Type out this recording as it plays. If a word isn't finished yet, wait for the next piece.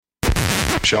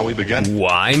Shall we begin?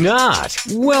 Why not?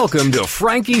 Welcome to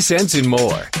Frankie Sense and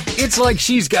More. It's like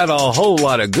she's got a whole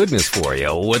lot of goodness for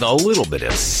you with a little bit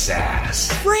of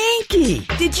sass. Frankie,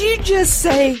 did you just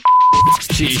say...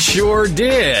 She sure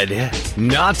did.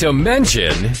 Not to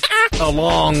mention,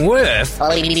 along with...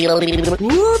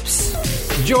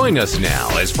 Whoops. Join us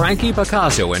now as Frankie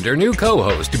Picasso and her new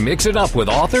co-host mix it up with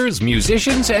authors,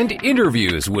 musicians, and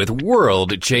interviews with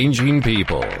world-changing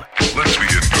people. Let's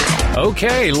begin now.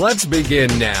 Okay, let's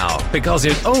begin now, because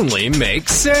it only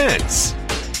makes sense.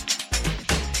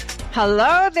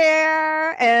 Hello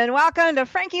there, and welcome to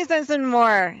Frankie Sense and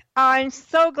More. I'm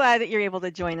so glad that you're able to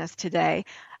join us today.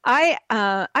 I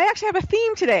actually have a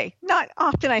theme today. Not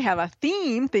often I have a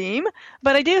theme,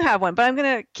 but I do have one. But I'm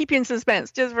going to keep you in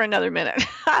suspense just for another minute.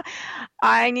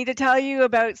 I need to tell you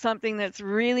about something that's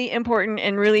really important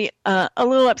and really a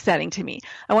little upsetting to me.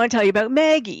 I want to tell you about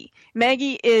Maggie.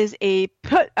 Maggie is a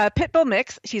pit bull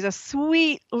mix. She's a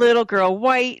sweet little girl,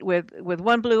 white with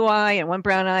one blue eye and one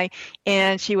brown eye,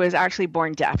 and she was actually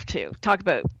born deaf too. Talk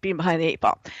about being behind the eight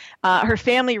ball. Her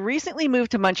family recently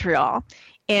moved to Montreal.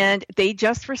 And they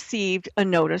just received a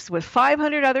notice with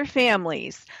 500 other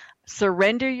families,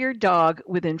 surrender your dog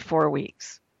within 4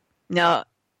 weeks. Now,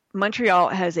 Montreal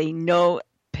has a no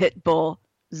pit bull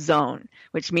zone,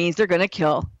 which means they're going to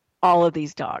kill all of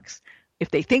these dogs.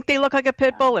 If they think they look like a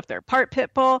pit bull, if they're part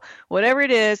pit bull, whatever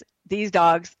it is, these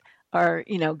dogs are,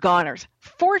 goners.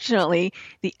 Fortunately,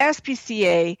 the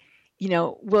SPCA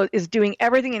is doing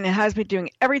everything and it has been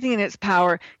doing everything in its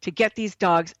power to get these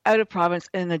dogs out of province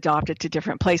and adopted to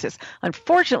different places.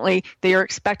 Unfortunately, they are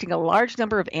expecting a large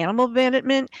number of animal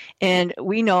abandonment, and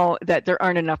we know that there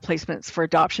aren't enough placements for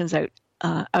adoptions out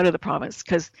of the province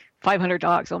because 500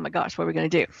 dogs, oh my gosh, what are we going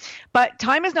to do? But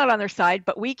time is not on their side,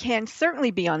 but we can certainly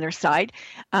be on their side.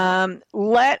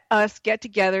 Let us get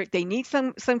together. They need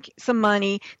some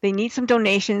money. They need some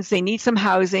donations. They need some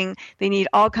housing. They need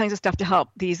all kinds of stuff to help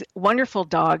these wonderful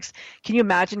dogs. Can you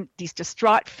imagine these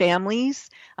distraught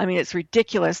families? I mean, it's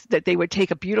ridiculous that they would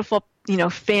take a beautiful,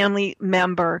 family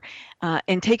member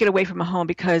and take it away from a home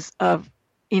because of,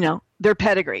 their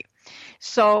pedigree.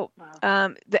 So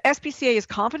the SPCA is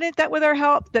confident that with our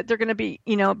help that they're going to be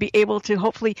able to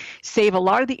hopefully save a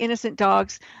lot of the innocent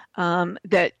dogs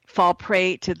that fall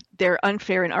prey to their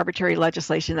unfair and arbitrary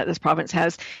legislation that this province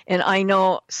has. And I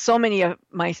know so many of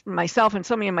myself and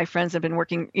so many of my friends have been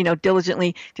working,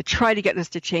 diligently to try to get this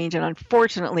to change. And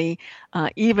unfortunately,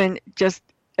 even just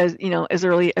as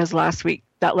early as last week,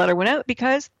 that letter went out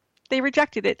because they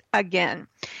rejected it again.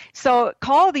 So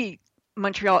call the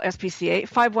Montreal SPCA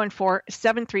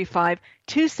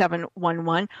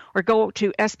 514-735-2711 or go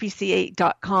to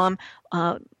spca.com,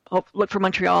 look for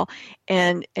Montreal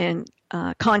and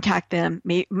contact them.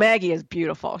 Maggie is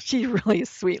beautiful. She's really a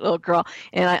sweet little girl,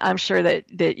 and I'm sure that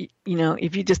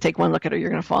if you just take one look at her, you're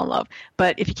going to fall in love.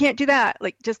 But if you can't do that,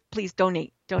 just please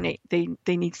donate.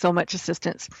 They need so much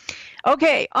assistance.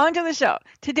 Okay, on to the show.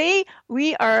 Today,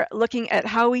 we are looking at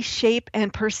how we shape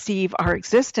and perceive our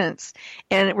existence.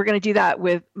 And we're going to do that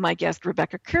with my guest,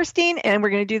 Rebecca Kirstein, and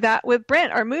we're going to do that with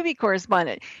Brent, our movie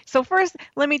correspondent. So first,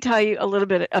 let me tell you a little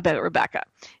bit about Rebecca.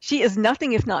 She is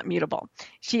nothing if not mutable.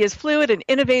 She is fluid and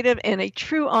innovative and a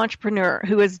true entrepreneur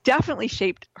who has definitely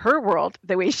shaped her world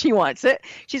the way she wants it.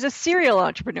 She's a serial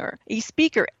entrepreneur, a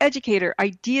speaker, educator,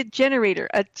 idea generator,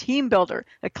 a team builder,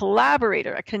 a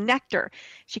collaborator, a connector.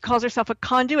 She calls herself a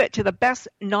conduit to the best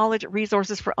knowledge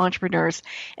resources for entrepreneurs.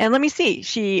 And let me see,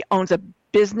 she owns a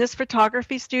business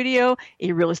photography studio,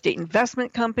 a real estate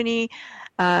investment company,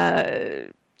 a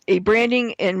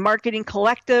branding and marketing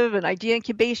collective, an idea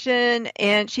incubation,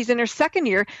 and she's in her second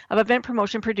year of event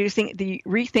promotion producing the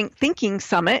Rethink Thinking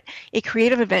Summit, a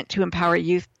creative event to empower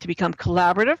youth to become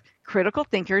collaborative, critical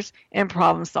thinkers, and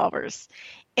problem solvers.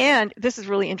 And this is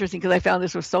really interesting because I found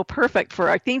this was so perfect for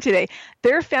our theme today.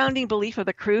 Their founding belief of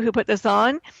the crew who put this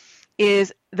on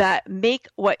is that make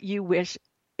what you wish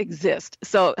exist.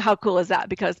 So how cool is that?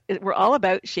 Because we're all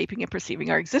about shaping and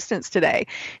perceiving our existence today.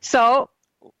 So,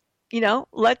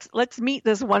 let's meet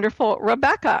this wonderful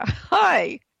Rebecca.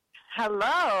 Hi.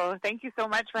 Hello. Thank you so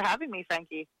much for having me,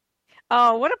 Frankie.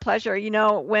 Oh, what a pleasure.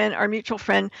 When our mutual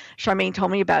friend Charmaine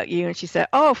told me about you and she said,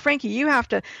 oh, Frankie, you have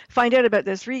to find out about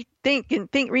this rethink,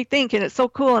 and it's so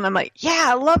cool. And I'm like, yeah,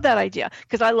 I love that idea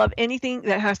because I love anything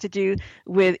that has to do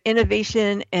with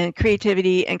innovation and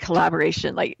creativity and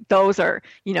collaboration. Like those are,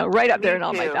 right up there in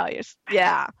all my values.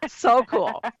 Yeah, so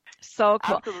cool. So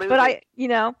cool. Absolutely. But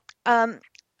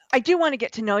I do want to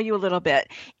get to know you a little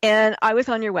bit. And I was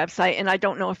on your website, and I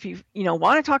don't know if you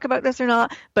want to talk about this or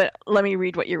not, but let me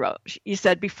read what you wrote. You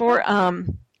said before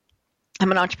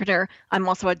I'm an entrepreneur. I'm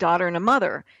also a daughter and a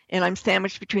mother, and I'm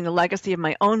sandwiched between the legacy of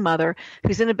my own mother,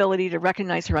 whose inability to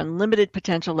recognize her unlimited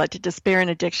potential led to despair and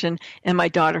addiction, and my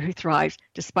daughter who thrives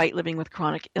despite living with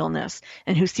chronic illness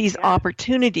and who sees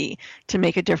opportunity to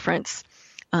make a difference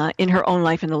in her own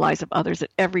life and the lives of others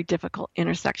at every difficult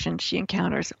intersection she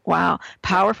encounters. Wow.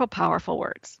 Powerful, powerful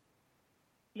words.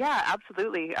 Yeah,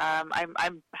 absolutely.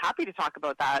 I'm happy to talk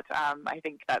about that. I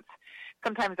think that's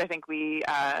sometimes I think we,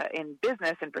 in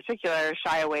business in particular,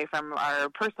 shy away from our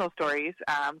personal stories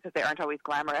because they aren't always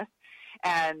glamorous.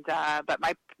 And but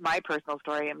my personal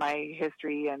story and my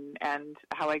history and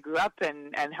how I grew up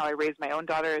and how I raised my own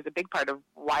daughter is a big part of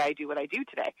why I do what I do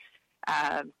today.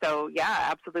 So yeah,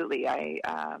 absolutely.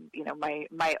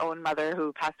 My own mother,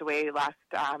 who passed away last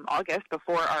August,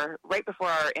 right before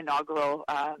our inaugural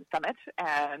summit,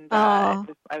 and I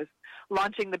was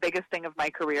launching the biggest thing of my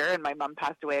career, and my mom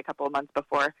passed away a couple of months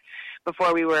before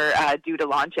we were due to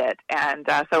launch it, and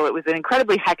so it was an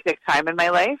incredibly hectic time in my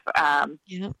life.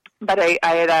 But I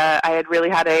had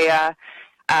really had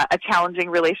a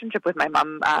challenging relationship with my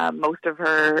mom most of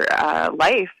her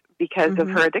life because of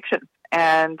her addiction.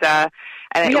 And we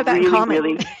have that in common.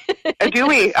 Really, do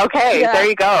we? Okay, there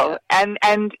you go. And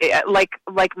like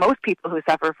most people who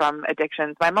suffer from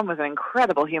addictions, my mom was an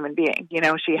incredible human being. You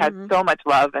know, she had so much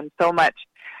love and so much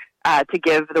to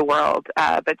give the world,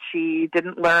 but she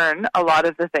didn't learn a lot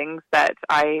of the things that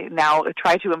I now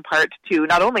try to impart to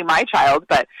not only my child,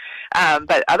 but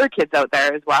other kids out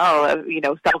there as well. You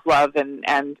know, self-love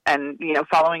and you know,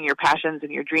 following your passions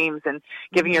and your dreams and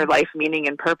giving your life meaning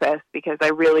and purpose. Because I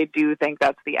really do think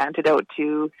that's the antidote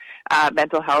to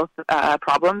mental health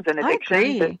problems and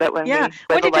addictions. Is that when we live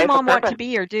what did your mom want to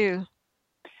be or do?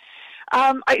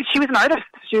 She was an artist.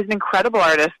 She was an incredible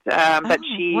artist, but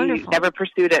she never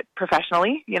pursued it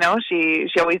professionally. You know, she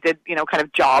always did, you know, kind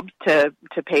of jobs to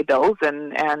pay bills,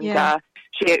 and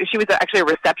she was actually a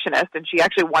receptionist, and she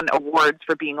actually won awards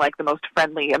for being like the most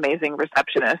friendly, amazing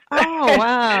receptionist. Oh,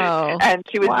 wow. And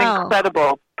she was an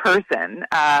incredible person,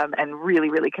 and really,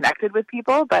 really connected with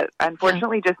people, but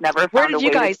unfortunately just never found a way to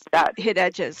do that. Where did you guys hit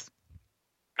edges?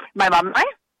 My mom and I?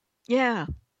 Yeah.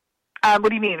 What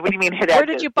do you mean? What do you mean hit edges? Where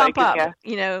did you bump up? Yeah.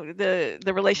 You know,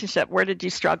 the relationship. Where did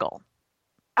you struggle?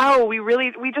 Oh, we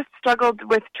just struggled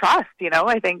with trust. You know,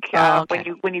 I think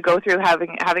when you go through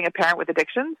having a parent with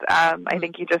addictions, I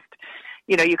think you just,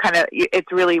 you know,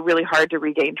 it's really, really hard to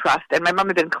regain trust. And my mom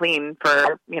had been clean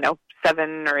for, you know,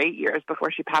 7 or 8 years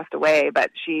before she passed away,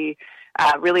 but she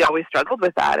really always struggled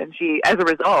with that. And as a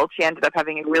result, she ended up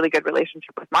having a really good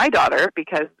relationship with my daughter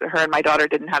because her and my daughter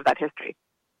didn't have that history.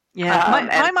 Yeah,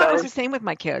 my mom was the same with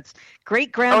my kids.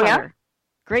 Great grandmother,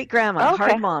 great grandma,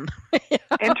 hard mom.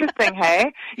 Interesting,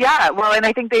 hey? Yeah, well, and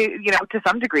I think they, you know, to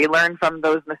some degree learn from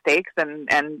those mistakes and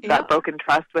that broken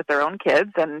trust with their own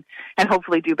kids, and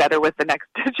hopefully do better with the next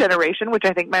generation, which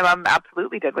I think my mom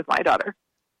absolutely did with my daughter.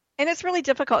 And it's really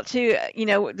difficult to, you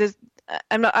know,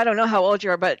 I don't know how old you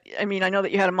are, but I mean, I know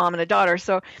that you had a mom and a daughter,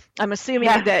 so I'm assuming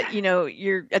that, you know,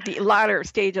 you're at the latter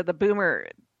stage of the boomer,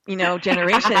 you know,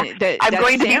 generation. I'm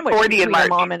going to be 40 in March. A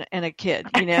mom and a kid,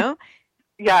 you know?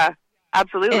 Yeah,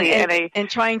 absolutely. And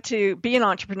trying to be an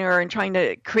entrepreneur and trying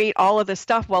to create all of this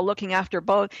stuff while looking after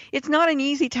both. It's not an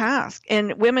easy task.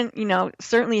 And women, you know,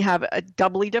 certainly have a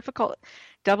doubly difficult.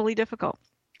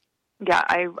 Yeah,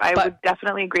 I would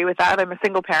definitely agree with that. I'm a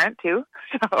single parent too.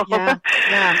 So yeah,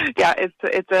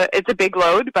 it's a big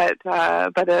load, but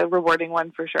a rewarding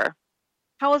one for sure.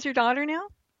 How old is your daughter now?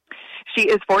 She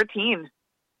is 14.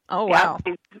 Oh, wow.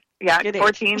 Yeah,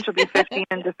 14. She'll be 15.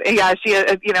 And she,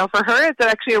 you know, for her, it's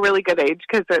actually a really good age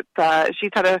because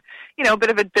she's had a bit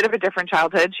of a different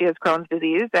childhood. She has Crohn's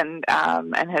disease and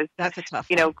has, that's a tough,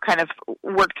 you know, kind of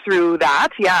worked through that.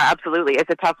 Yeah, absolutely. It's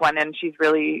a tough one. And she's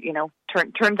really, you know,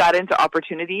 turned that into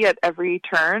opportunity at every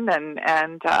turn.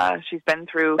 And she's been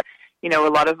through, you know,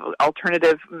 a lot of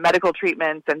alternative medical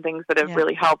treatments and things that have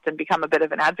really helped, and become a bit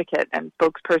of an advocate and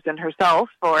spokesperson herself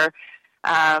for.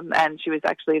 And she was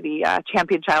actually the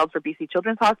champion child for BC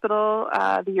Children's Hospital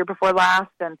the year before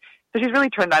last, and so she's really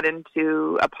turned that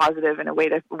into a positive and a way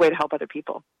to help other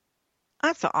people.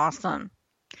 That's awesome.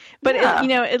 But it, you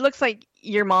know, it looks like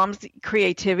your mom's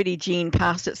creativity gene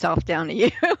passed itself down to you.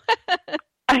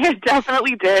 I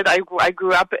definitely did. I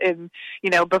grew up in, you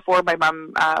know, before my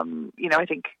mom, you know, I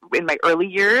think in my early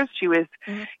years, she was,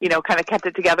 you know, kind of kept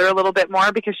it together a little bit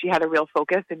more because she had a real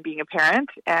focus in being a parent.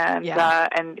 And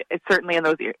it certainly in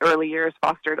those early years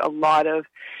fostered a lot of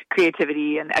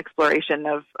creativity and exploration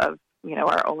of, you know,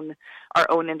 our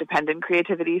own independent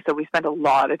creativity. So we spent a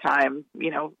lot of time, you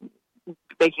know,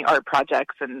 making art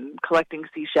projects and collecting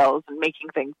seashells and making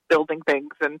things, building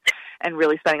things, and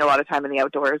really spending a lot of time in the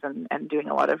outdoors and doing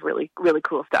a lot of really, really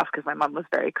cool stuff because my mom was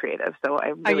very creative. So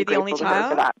I'm really grateful to her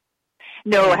for that.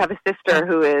 No, I have a sister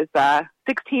who is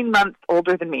 16 months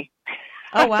older than me.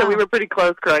 Oh, wow. So we were pretty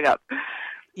close growing up.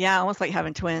 Yeah, almost like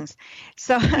having twins.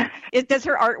 So does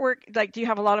her artwork, like, do you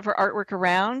have a lot of her artwork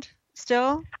around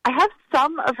still? I have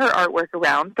some of her artwork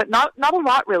around, but not a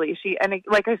lot really.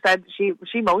 Like I said, she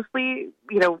mostly,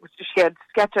 she had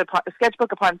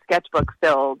sketchbook upon sketchbook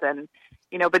filled, and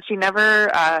but she never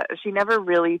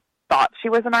really thought she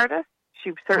was an artist.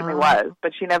 She certainly was,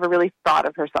 but she never really thought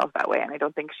of herself that way, and I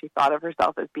don't think she thought of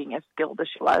herself as being as skilled as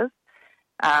she was.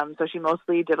 So she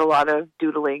mostly did a lot of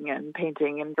doodling and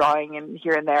painting and drawing and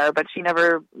here and there, but she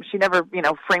never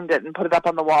framed it and put it up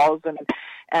on the walls and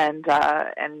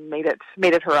made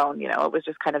it her own. It was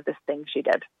just kind of this thing she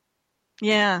did.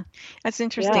 Yeah, that's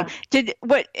interesting.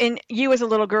 Yeah. And you as a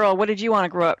little girl, what did you want to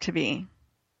grow up to be?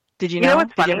 Did you know?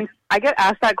 What's funny? I get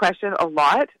asked that question a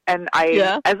lot, and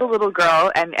as a little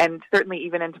girl, and certainly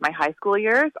even into my high school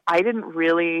years, I didn't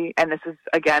really, and this is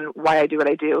again why I do what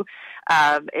I do,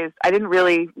 is I didn't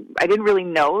really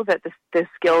know that the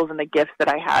skills and the gifts that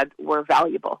I had were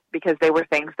valuable, because they were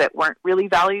things that weren't really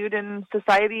valued in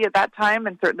society at that time,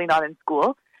 and certainly not in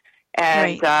school,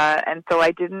 and so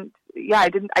I didn't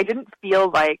feel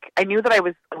like, I knew that I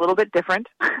was a little bit different,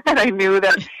 and I knew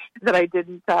that I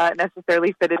didn't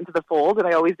necessarily fit into the fold, and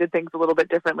I always did things a little bit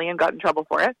differently and got in trouble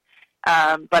for it.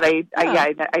 But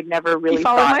I never really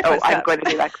thought, I'm going to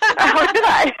do that. How did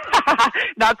I?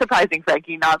 Not surprising,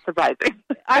 Frankie, not surprising.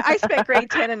 I spent grade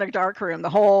 10 in a dark room, the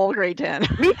whole grade 10.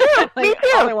 Me too, me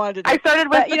too. All I wanted to do. I started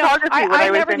with photography I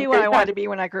never knew what I wanted to be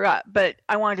when I grew up, but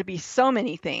I wanted to be so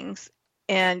many things.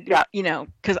 And,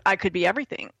 because I could be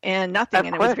everything and nothing.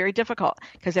 And it was very difficult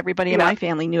because everybody in my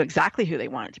family knew exactly who they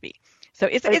wanted to be. So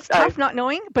it's tough not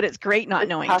knowing, but it's great not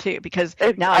knowing tough. Too, because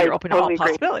now you're open to all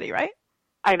possibility, right?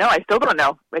 I know. I still don't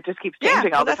know. It just keeps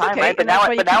changing all the time, right? But now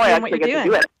I actually get to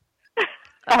do it.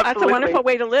 That's a wonderful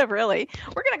way to live, really.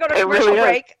 We're going to go to a commercial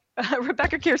break.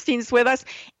 Rebecca Kirstein's with us.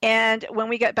 And when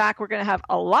we get back, we're going to have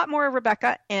a lot more of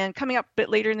Rebecca. And coming up a bit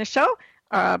later in the show,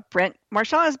 Brent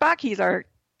Marchand is back. He's our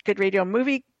Good Radio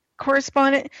movie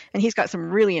correspondent, and he's got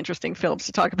some really interesting films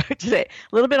to talk about today.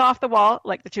 A little bit off the wall,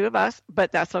 like the two of us,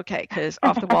 but that's okay, because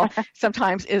off the wall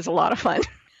sometimes is a lot of fun.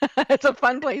 It's a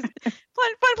fun place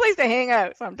to hang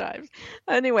out sometimes.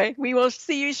 Anyway, we will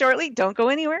see you shortly. Don't go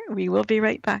anywhere. We will be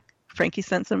right back. Frankie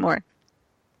Sense and More.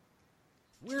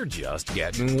 We're just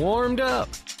getting warmed up.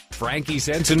 Frankie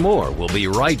Sense and More will be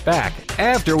right back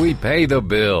after we pay the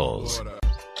bills.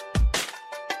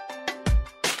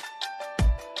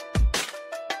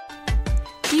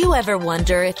 Do you ever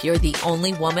wonder if you're the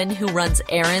only woman who runs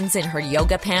errands in her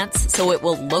yoga pants so it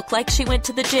will look like she went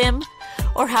to the gym?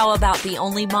 Or how about the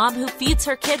only mom who feeds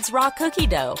her kids raw cookie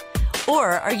dough?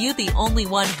 Or are you the only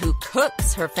one who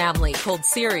cooks her family cold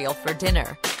cereal for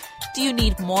dinner? Do you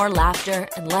need more laughter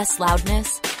and less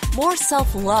loudness? More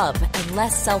self-love and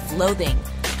less self-loathing?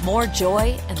 More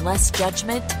joy and less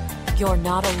judgment? You're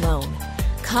not alone.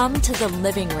 Come to the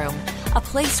living room, a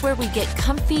place where we get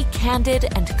comfy, candid,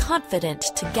 and confident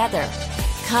together.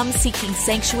 Come seeking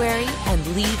sanctuary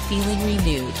and leave feeling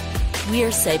renewed.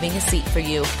 We're saving a seat for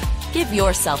you. Give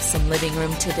yourself some living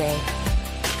room today.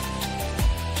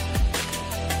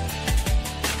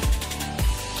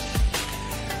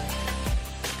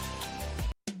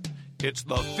 It's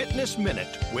the Fitness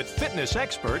Minute with fitness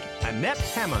expert Annette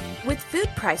Hammond. With food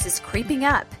prices creeping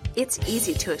up, it's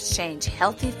easy to exchange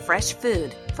healthy, fresh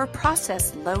food for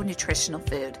processed, low nutritional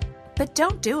food. But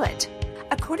don't do it.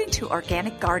 According to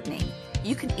Organic Gardening,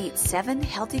 you can eat 7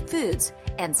 healthy foods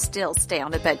and still stay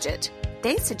on a budget.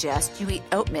 They suggest you eat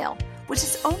oatmeal, which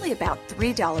is only about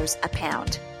 $3 a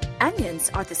pound. Onions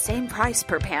are the same price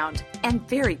per pound and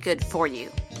very good for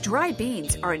you. Dry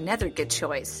beans are another good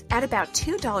choice at about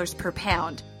 $2 per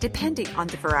pound, depending on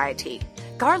the variety.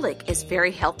 Garlic is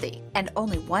very healthy and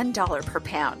only $1 per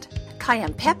pound.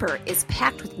 Cayenne pepper is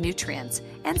packed with nutrients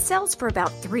and sells for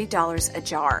about $3 a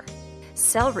jar.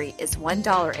 Celery is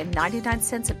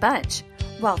 $1.99 a bunch,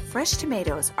 while fresh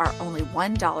tomatoes are only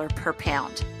 $1 per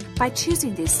pound. By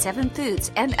choosing these 7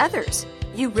 foods and others,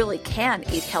 you really can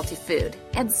eat healthy food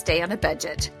and stay on a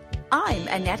budget. I'm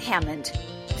Annette Hammond.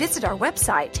 Visit our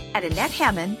website at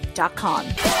AnnetteHammond.com.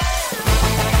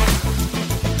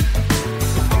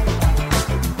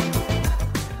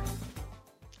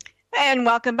 And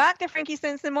welcome back to Frankie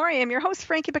Sense and More. I am your host,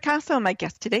 Frankie Picasso. My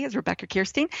guest today is Rebecca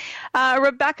Kirstein.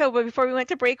 Rebecca, before we went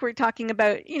to break, we were talking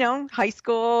about, high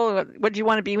school. What did you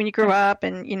want to be when you grew up?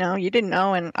 And, you didn't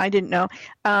know and I didn't know.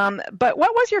 But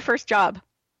what was your first job?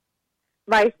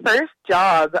 My first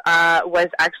job was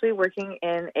actually working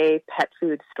in a pet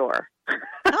food store.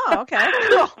 Oh, okay.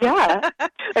 Cool. Yeah,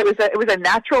 it was a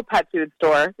natural pet food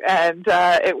store, and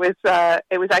it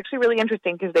was actually really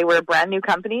interesting because they were a brand new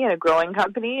company and a growing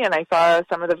company, and I saw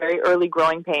some of the very early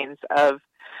growing pains of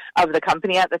the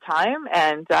company at the time,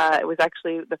 and it was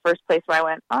actually the first place where I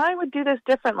went, I would do this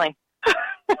differently.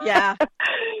 Yeah.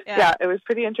 Yeah, it was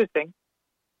pretty interesting.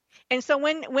 And so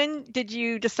when did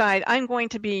you decide I'm going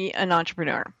to be an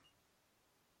entrepreneur?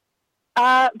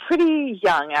 Pretty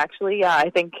young, actually. Yeah, I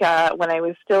think when I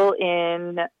was still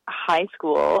in high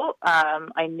school,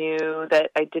 I knew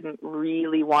that I didn't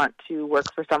really want to work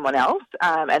for someone else.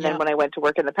 And then when I went to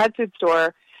work in the pet food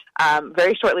store,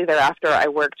 very shortly thereafter, I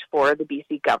worked for the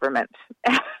BC government.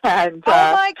 And,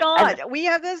 oh my God, we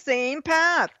have the same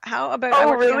path. How about I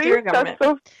work for the Ontario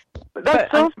government?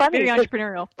 That's so funny. Very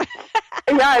entrepreneurial.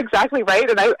 Yeah, exactly right.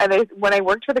 And when I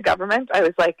worked for the government, I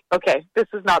was like, okay, this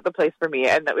is not the place for me.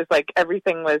 And it was like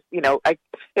everything was,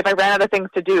 if I ran out of things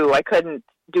to do, I couldn't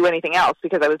do anything else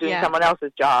because I was doing someone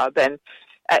else's job. And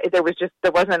there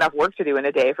wasn't enough work to do in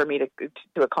a day for me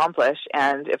to accomplish.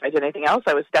 And if I did anything else,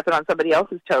 I was stepping on somebody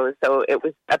else's toes. So it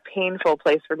was a painful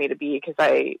place for me to be because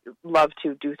I love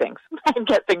to do things and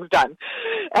get things done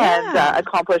and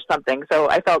accomplish something. So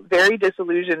I felt very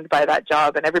disillusioned by that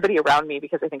job. And everybody around me,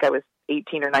 because I think I was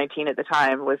 18 or 19 at the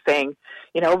time, was saying,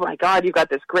 oh my God, you've got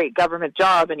this great government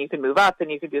job and you can move up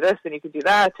and you can do this and you can do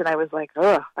that. And I was like,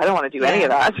 oh, I don't want to do any of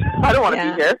that. I don't want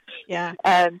to be here. Yeah.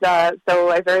 And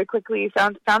so I very quickly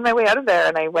found my way out of there,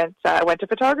 and I went to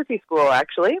photography school.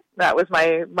 Actually, that was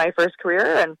my first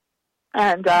career,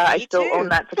 and I still own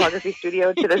that photography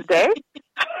studio to this day. You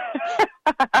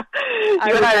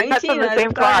and I are cut from the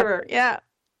same cloth. Yeah,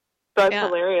 that's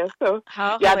hilarious. So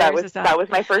hilarious that was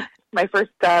my first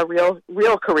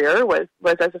real career was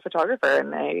as a photographer,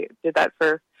 and I did that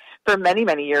for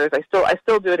many years. I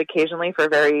still do it occasionally for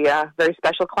very very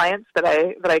special clients that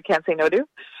I can't say no to.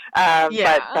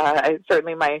 But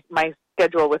certainly my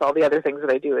schedule with all the other things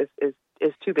that I do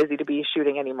is too busy to be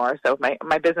shooting anymore. So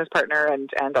my business partner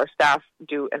and our staff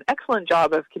do an excellent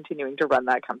job of continuing to run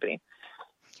that company.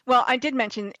 Well, I did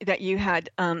mention that you had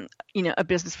a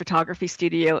business photography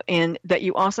studio, and that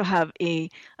you also have a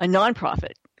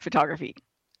nonprofit photography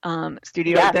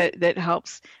studio that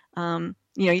helps.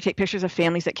 You take pictures of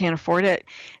families that can't afford it.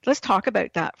 Let's talk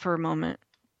about that for a moment.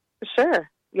 Sure.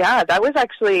 Yeah, that was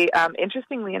actually,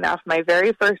 interestingly enough, my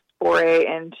very first foray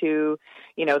into,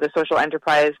 the social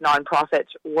enterprise nonprofit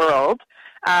world,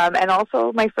 and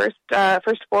also my first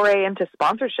foray into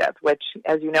sponsorship, which,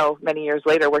 as you know, many years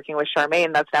later, working with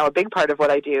Charmaine, that's now a big part of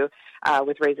what I do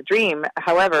with Raise a Dream.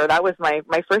 However, that was my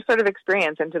first sort of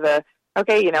experience into the,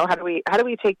 okay, how do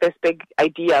we take this big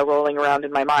idea rolling around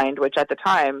in my mind, which at the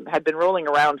time had been rolling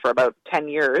around for about 10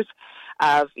 years,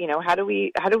 of, how do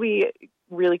we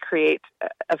really create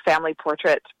a family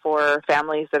portrait for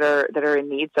families that are in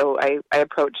need. So I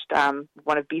approached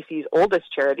one of BC's oldest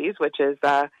charities, which is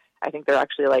I think they're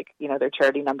actually their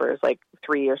charity number is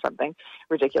 3 or something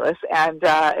ridiculous, and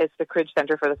it's the Courage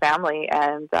Center for the Family,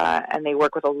 and they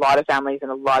work with a lot of families in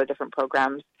a lot of different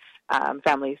programs.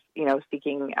 Families,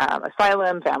 seeking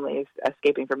asylum, families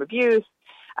escaping from abuse,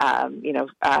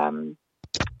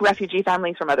 refugee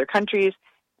families from other countries.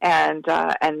 And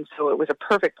so it was a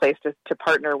perfect place to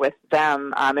partner with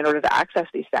them in order to access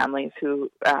these families who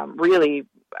really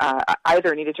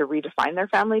either needed to redefine their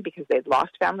family because they'd lost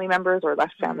family members or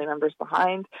left family members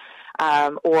behind,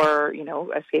 or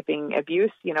escaping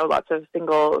abuse. Lots of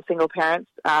single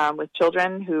parents with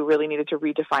children who really needed to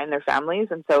redefine their families,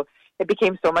 and so it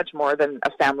became so much more than a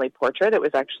family portrait. It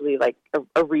was actually like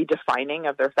a redefining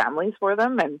of their families for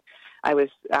them, and I was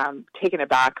taken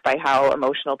aback by how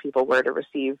emotional people were to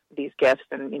receive these gifts,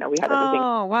 and we had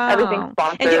everything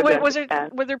sponsored.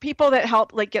 And were there people that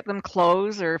helped get them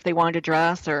clothes, or if they wanted to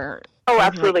dress, or? Oh,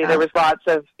 absolutely. There was lots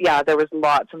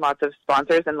and lots of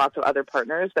sponsors and lots of other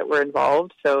partners that were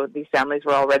involved. So these families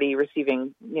were already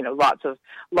receiving, lots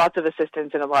of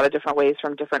assistance in a lot of different ways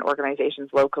from different organizations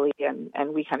locally.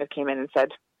 And we kind of came in and said,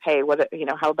 hey,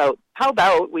 how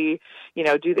about we, do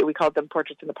that? We called them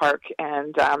Portraits in the Park,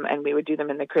 and we would do them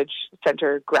in the Courage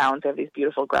Center grounds. They have these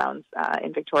beautiful grounds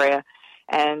in Victoria.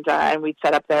 And we'd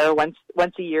set up there once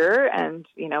a year. And,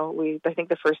 I think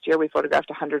the first year we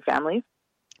photographed 100 families.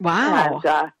 Wow.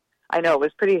 And I know, it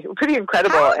was pretty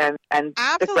incredible, and the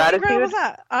Absolutely gratitude. incredible is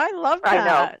that? I love that. I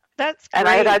know. That's great.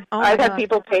 And I've had gosh.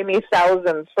 people pay me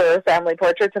thousands for family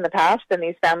portraits in the past, and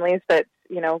these families that,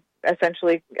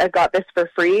 essentially got this for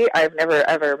free. I've never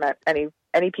ever met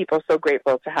any people so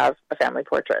grateful to have a family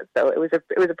portrait. So it was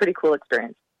a pretty cool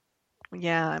experience.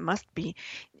 Yeah, it must be.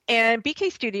 And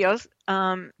BK Studios,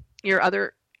 your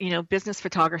other, business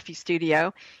photography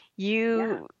studio,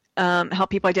 you help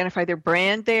people identify their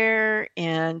brand there,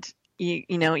 and you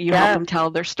help them tell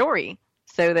their story,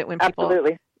 so that when people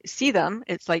see them,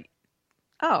 it's like,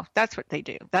 oh, that's what they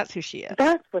do. That's who she is.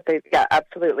 That's what yeah,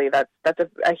 absolutely. That's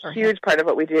a huge part of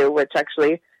what we do, which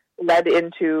actually led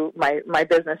into my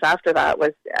business after that.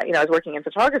 Was, I was working in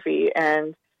photography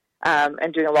and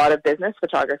doing a lot of business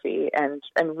photography and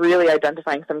really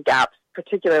identifying some gaps,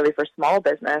 particularly for small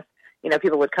business.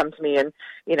 People would come to me and,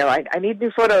 I need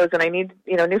new photos, and I need,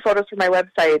 new photos for my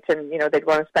website, and, they'd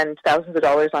want to spend thousands of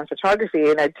dollars on photography,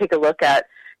 and I'd take a look at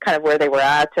kind of where they were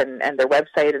at and their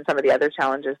website and some of the other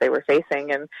challenges they were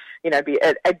facing. And,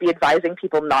 I'd be advising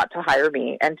people not to hire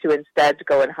me and to instead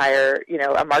go and hire,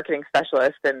 a marketing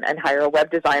specialist and hire a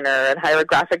web designer and hire a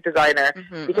graphic designer,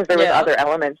 because there was other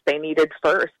elements they needed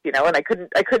first, and I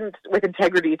couldn't with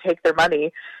integrity take their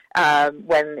money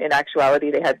when in actuality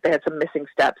they had some missing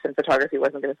steps, and photography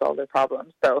wasn't going to solve their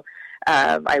problems. So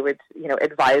I would,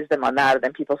 advise them on that. And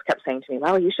then people kept saying to me,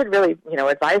 well, you should really,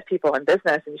 advise people on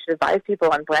business, and you should advise people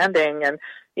on branding. And,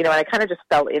 and I kind of just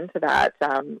fell into that.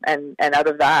 And out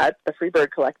of that, the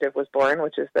Freebird Collective was born,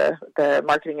 which is the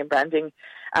marketing and branding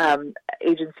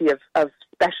agency of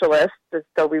specialists.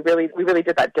 So we really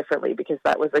did that differently, because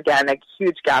that was, again, a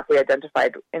huge gap we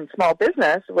identified in small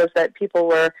business, was that people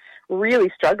were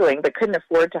really struggling but couldn't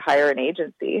afford to hire an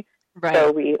agency. Right.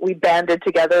 So we banded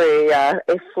together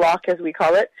a flock, as we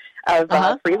call it,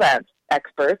 of freelance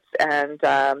experts, and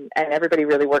everybody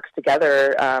really works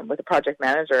together with a project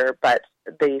manager, but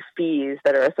the fees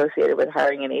that are associated with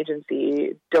hiring an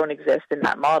agency don't exist in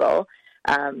that model,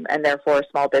 and therefore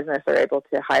small business are able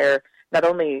to hire not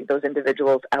only those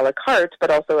individuals a la carte, but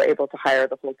also are able to hire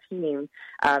the whole team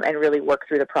and really work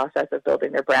through the process of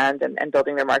building their brand and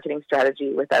building their marketing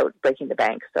strategy without breaking the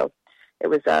bank. So it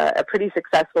was a pretty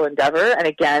successful endeavor, and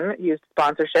again, used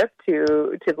sponsorship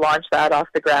to launch that off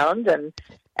the ground and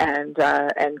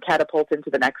catapult into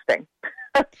the next thing.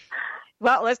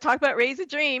 Well, let's talk about Raise a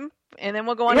Dream, and then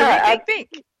we'll go on to Rethink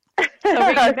Think. So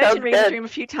you mentioned Raise a Dream a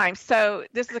few times. So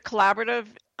this is a collaborative.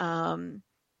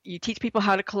 You teach people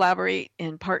how to collaborate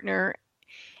and partner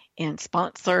and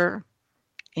sponsor,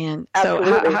 and so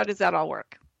how does that all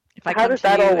work? If I how does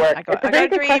that all work? I got a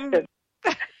dream.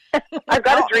 I've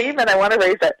got a dream and I want to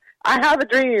raise it. I have a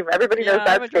dream. Everybody knows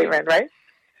that statement, right?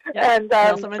 Yeah. And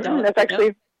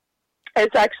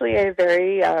it's actually a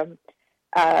very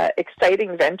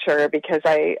exciting venture, because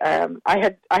I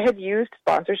had used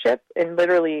sponsorship in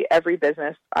literally every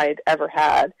business I'd ever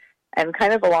had, and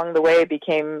kind of along the way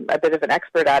became a bit of an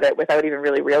expert at it without even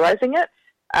really realizing it,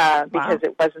 because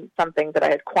it wasn't something that I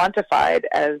had quantified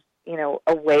as,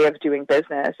 a way of doing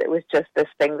business. It was just this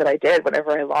thing that I did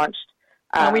whenever I launched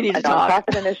we need a to talk.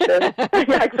 nonprofit initiative.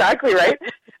 Yeah, exactly, right.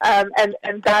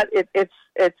 And that it's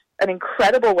an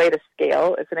incredible way to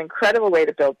scale. It's an incredible way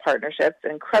to build partnerships,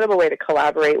 an incredible way to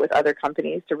collaborate with other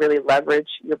companies to really leverage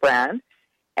your brand.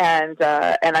 And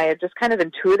I had just kind of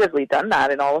intuitively done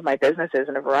that in all of my businesses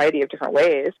in a variety of different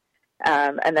ways.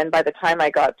 And then by the time I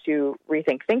got to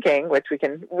Rethink Thinking, which we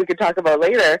could talk about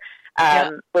later,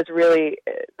 was really,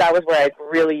 that was where I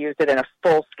really used it in a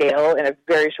full scale in a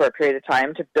very short period of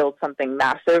time to build something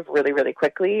massive really, really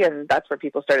quickly. And that's where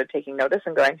people started taking notice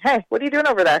and going, hey, what are you doing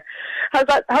over there? How's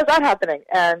that happening?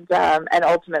 And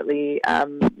ultimately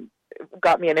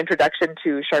got me an introduction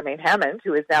to Charmaine Hammond,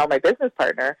 who is now my business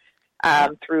partner,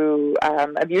 through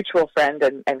a mutual friend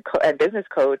and business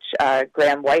coach,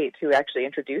 Graham White, who actually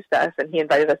introduced us, and he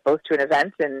invited us both to an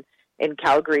event in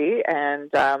Calgary,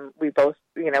 and we both,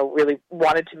 really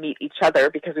wanted to meet each other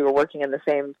because we were working in the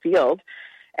same field,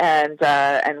 and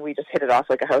we just hit it off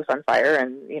like a house on fire,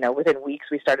 and within weeks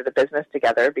we started a business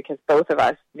together, because both of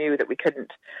us knew that we couldn't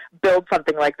build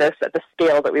something like this at the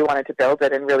scale that we wanted to build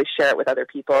it and really share it with other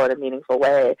people in a meaningful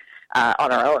way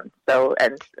on our own. So,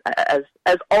 and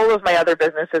as all of my other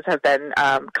businesses have been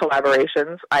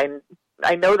collaborations,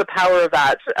 I know the power of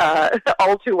that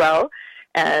all too well.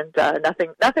 And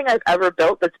nothing I've ever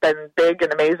built that's been big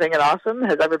and amazing and awesome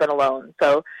has ever been alone.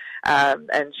 So,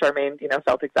 and Charmaine,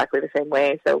 felt exactly the same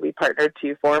way. So we partnered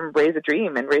to form Raise a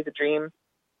Dream, and Raise a Dream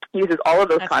uses all of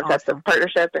those concepts of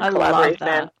partnership and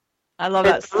collaboration. I love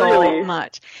that so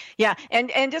much. Yeah,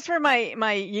 and just for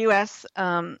my U.S.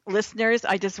 Listeners,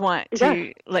 I just want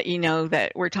to let you know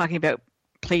that we're talking about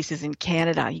places in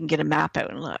Canada. You can get a map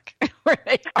out and look where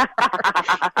they are,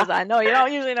 because I know you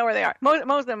don't usually know where they are.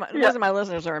 Most of my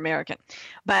listeners are American,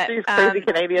 but these crazy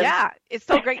Canadians. Yeah, it's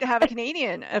so great to have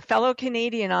a fellow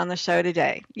Canadian on the show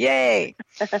today. Yay!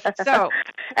 So,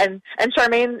 and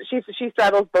Charmaine, she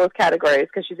straddles both categories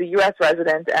because she's a U.S.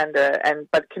 resident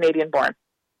but Canadian born.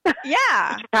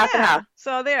 Yeah, half and half.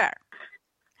 So there.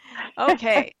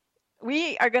 Okay,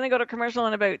 we are going to go to commercial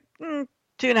in about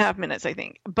 2.5 minutes, I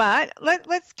think. But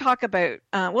let's talk about.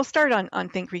 We'll start on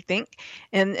Think Rethink,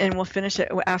 and we'll finish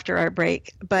it after our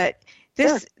break. But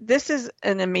this is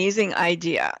an amazing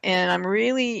idea, and I'm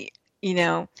really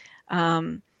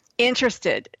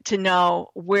interested to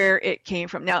know where it came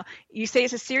from. Now, you say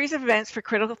it's a series of events for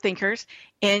critical thinkers,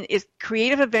 and it's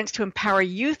creative events to empower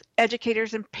youth,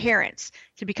 educators, and parents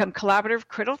to become collaborative,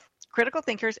 critical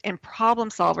thinkers and problem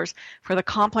solvers for the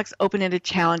complex, open-ended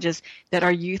challenges that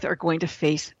our youth are going to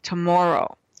face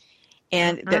tomorrow.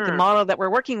 And that the model that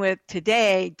we're working with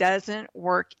today doesn't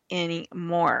work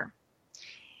anymore.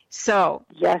 So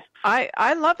yes,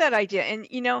 I love that idea. And,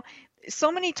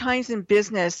 so many times in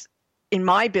business, in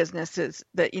my businesses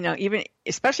that, even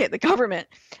especially at the government,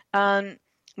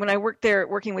 when I worked there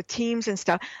working with teams and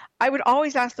stuff, I would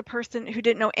always ask the person who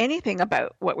didn't know anything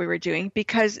about what we were doing,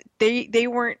 because they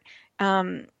weren't,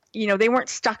 they weren't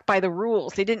stuck by the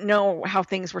rules. They didn't know how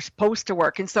things were supposed to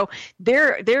work. And so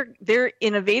their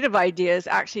innovative ideas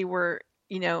actually were,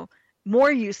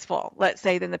 more useful, let's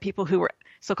say, than the people who were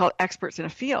so-called experts in a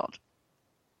field.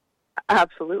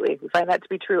 Absolutely. We find that to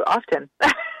be true often.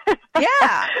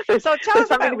 Yeah. So tell us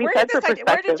about where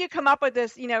did you come up with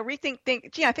this,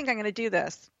 think, gee, I think I'm going to do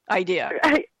this idea.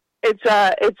 It's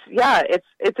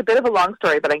a bit of a long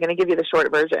story, but I'm going to give you the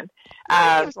short version.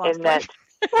 That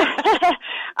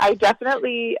I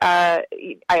definitely,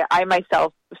 I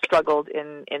myself struggled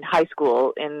in high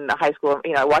school. In high school,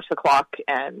 I watched the clock,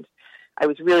 and I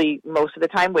was really most of the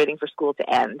time waiting for school to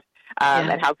end.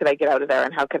 And how could I get out of there,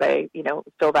 and how could I,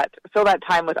 fill that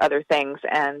time with other things,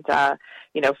 and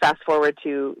fast forward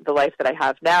to the life that I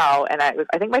have now. And I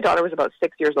think my daughter was about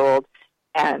 6 years old,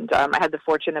 and I had the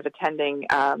fortune of attending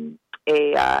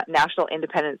a National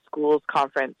Independent Schools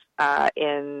Conference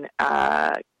in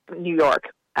New York,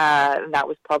 and that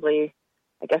was probably,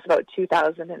 I guess, about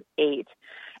 2008.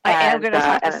 I am going to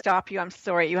have to stop you. I'm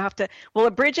sorry. You have to. We'll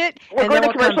abridge it. We're going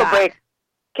to commercial break.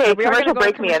 Okay, commercial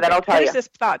break me, and then I'll tell you. Finish this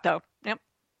thought, though. Yep.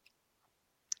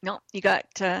 No, we got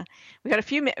a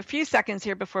few seconds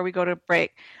here before we go to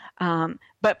break.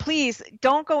 But please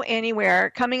don't go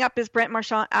anywhere. Coming up is Brent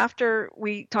Marchand after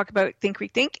we talk about Think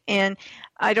Rethink, and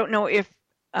I don't know if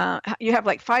you have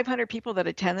like 500 people that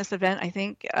attend this event, I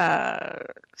think,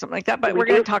 something like that. But we're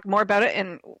going to talk more about it,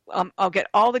 and I'll get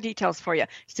all the details for you as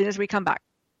soon as we come back.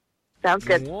 Sounds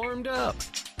good. Warmed up.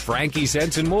 Frankie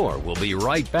Sense and More will be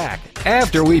right back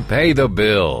after we pay the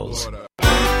bills.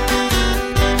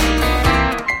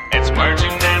 It's words you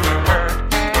never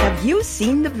heard. Have you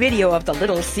seen the video of the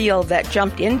little seal that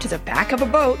jumped into the back of a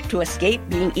boat to escape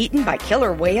being eaten by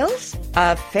killer whales?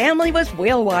 A family was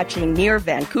whale watching near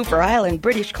Vancouver Island,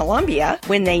 British Columbia,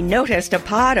 when they noticed a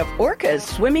pod of orcas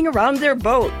swimming around their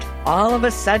boat. All of a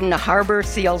sudden, a harbor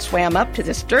seal swam up to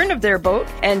the stern of their boat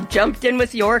and jumped in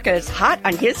with the orcas, hot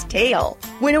on his tail.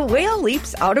 When a whale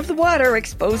leaps out of the water,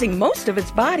 exposing most of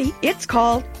its body, it's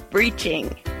called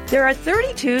breaching. There are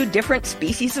 32 different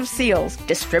species of seals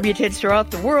distributed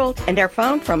throughout the world and are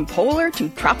found from polar to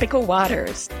tropical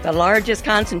waters. The largest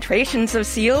concentrations of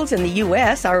seals in the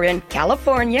U.S. are in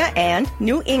California and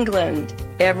New England.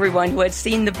 Everyone who has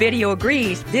seen the video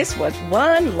agrees this was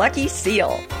one lucky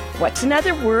seal. What's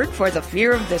another word for the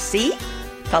fear of the sea?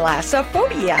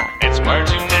 Thalassophobia. It's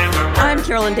words you never heard. I'm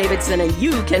Carolyn Davidson, and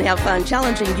you can have fun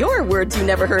challenging your words you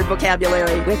never heard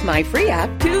vocabulary with my free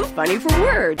app, Too Funny for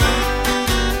Words.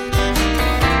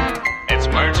 It's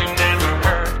words you never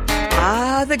heard.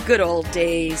 Ah, the good old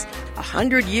days.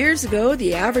 100 years ago,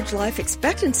 the average life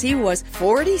expectancy was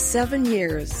 47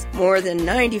 years. More than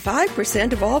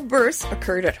 95% of all births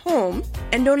occurred at home,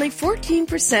 and only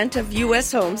 14% of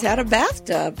U.S. homes had a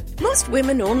bathtub. Most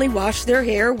women only wash their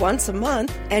hair once a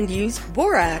month and use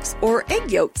borax or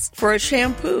egg yolks for a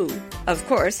shampoo. Of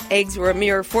course, eggs were a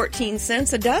mere 14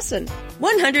 cents a dozen.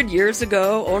 100 years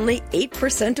ago, only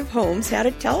 8% of homes had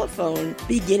a telephone,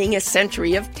 beginning a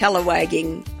century of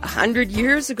telewagging. 100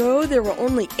 years ago, there were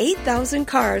only 8,000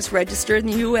 cars registered in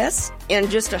the U.S.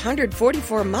 and just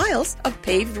 144 miles of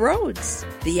paved roads.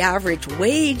 The average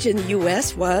wage in the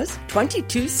U.S. was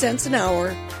 22 cents an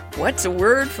hour. What's a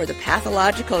word for the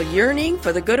pathological yearning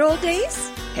for the good old days?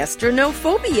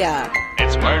 Heteronophobia.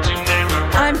 It's words you never heard.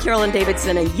 I'm Carolyn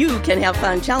Davidson, and you can have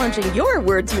fun challenging your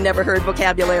words you never heard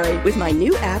vocabulary with my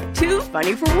new app, Too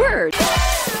Funny for Words.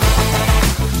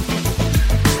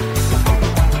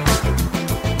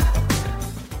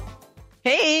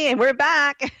 Hey, and we're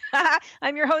back.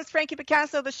 I'm your host, Frankie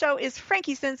Picasso. The show is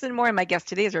Frankie Sense and More, and my guest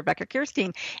today is Rebecca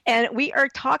Kirstein. And we are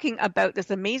talking about this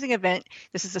amazing event.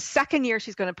 This is the second year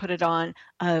she's going to put it on,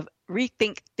 of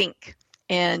Rethink Think.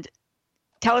 And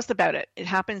tell us about it. It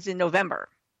happens in November.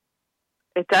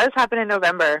 It does happen in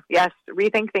November. Yes,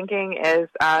 Rethink Thinking is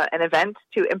an event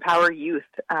to empower youth.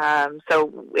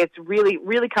 So it's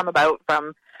really come about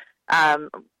from a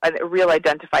real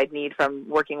identified need from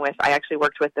working with, I actually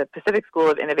worked with the Pacific School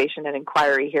of Innovation and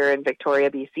Inquiry here in Victoria,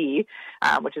 BC,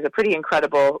 which is a pretty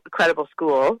incredible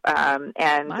school.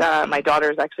 My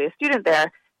daughter is actually a student there.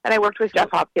 And I worked with Jeff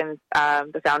Hopkins,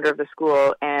 the founder of the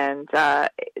school, and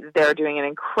they're doing an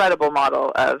incredible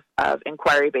model of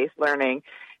inquiry-based learning.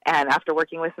 And after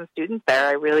working with some students there,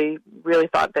 I really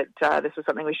thought that this was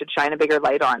something we should shine a bigger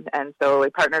light on. And so we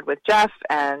partnered with Jeff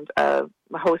and a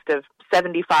host of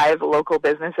 75 local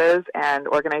businesses and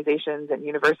organizations and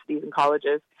universities and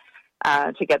colleges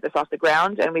to get this off the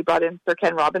ground. And we brought in Sir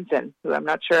Ken Robinson, who I'm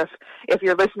not sure if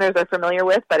your listeners are familiar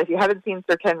with, but if you haven't seen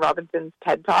Sir Ken Robinson's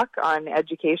TED Talk on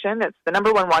education, it's the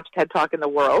 #1 watched TED Talk in the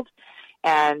world.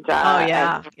 And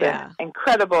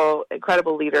incredible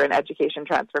leader in education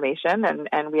transformation,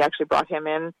 and we actually brought him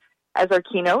in as our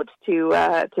keynote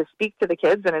to speak to the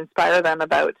kids and inspire them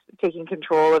about taking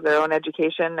control of their own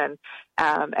education and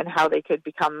how they could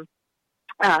become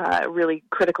really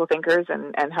critical thinkers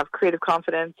and have creative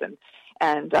confidence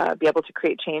and be able to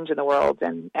create change in the world.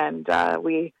 And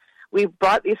we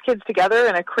brought these kids together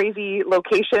in a crazy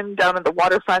location down on the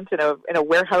waterfront in a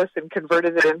warehouse and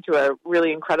converted it into a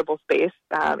really incredible space,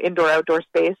 indoor-outdoor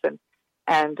space,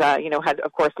 and had,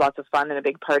 of course, lots of fun and a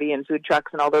big party and food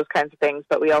trucks and all those kinds of things.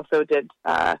 But we also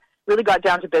really got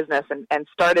down to business and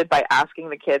started by asking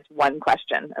the kids one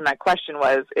question. And that question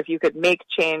was, if you could make,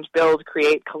 change, build,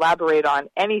 create, collaborate on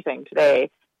anything today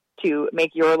to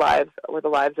make your lives or the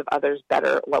lives of others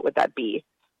better, what would that be?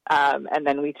 And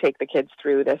then we take the kids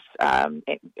through this,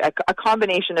 a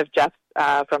combination of Jeff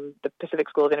from the Pacific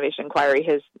School of Innovation Inquiry,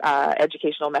 his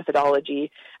educational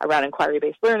methodology around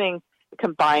inquiry-based learning,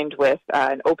 combined with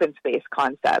an open space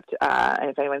concept. And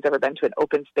if anyone's ever been to an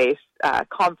open space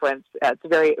conference, it's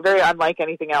very, very unlike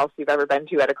anything else you've ever been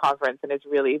to at a conference. And it's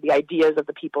really the ideas of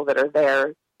the people that are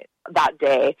there that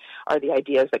day are the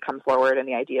ideas that come forward and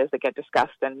the ideas that get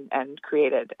discussed and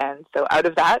created. And so out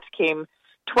of that came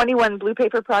 21 blue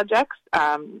paper projects,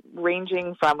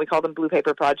 ranging from, we call them blue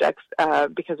paper projects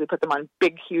because we put them on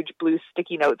big, huge blue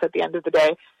sticky notes at the end of the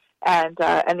day. And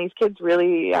these kids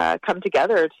really come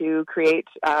together to create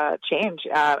change.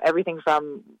 Everything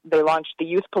from, they launched the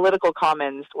Youth Political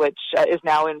Commons, which is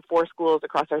now in 4 schools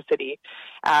across our city.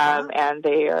 And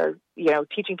they are,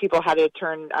 teaching people how to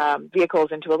turn vehicles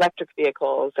into electric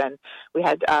vehicles. And we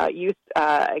had youth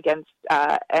against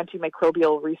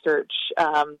antimicrobial research,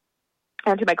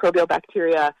 antimicrobial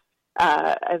bacteria,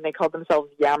 and they called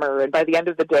themselves Yammer. And by the end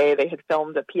of the day, they had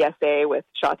filmed a PSA with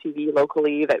Shaw TV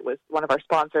locally that was one of our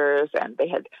sponsors, and they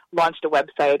had launched a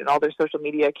website and all their social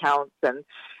media accounts. And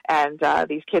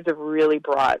these kids have really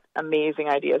brought amazing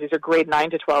ideas. These are grade 9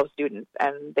 to 12 students,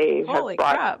 and they have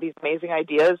brought these amazing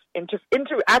ideas into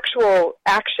actual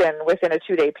action within a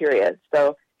 2-day period.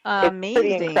 So it's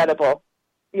pretty incredible.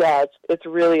 Yeah, it's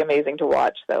really amazing to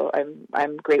watch. So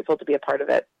I'm grateful to be a part of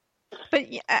it. But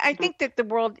I think that the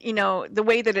world, the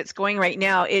way that it's going right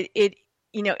now,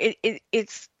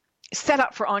 it's set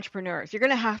up for entrepreneurs. You're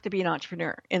going to have to be an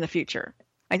entrepreneur in the future.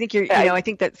 I think I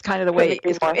think that's kind of the way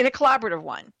it's in a collaborative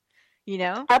one.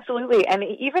 Absolutely. And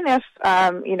even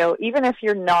if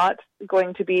you're not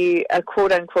going to be a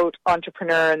quote unquote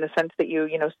entrepreneur in the sense that you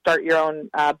start your own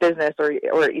business or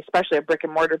especially a brick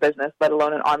and mortar business, let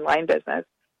alone an online business.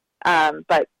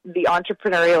 But the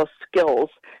entrepreneurial skills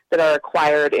that are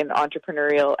acquired in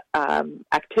entrepreneurial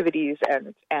activities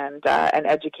and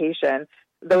education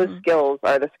those skills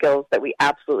are the skills that we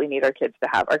absolutely need our kids to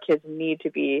have. Our kids need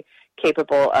to be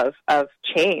capable of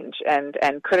change and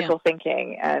critical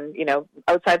thinking and,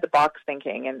 outside the box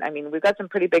thinking. And I mean, we've got some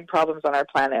pretty big problems on our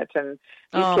planet, and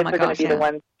these kids are going to be the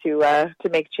ones to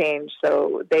make change.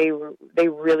 So they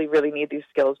really, really need these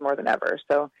skills more than ever.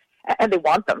 So, and they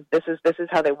want them. This is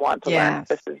how they want to learn.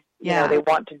 This is, they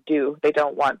want to do. They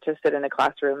don't want to sit in a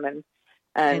classroom and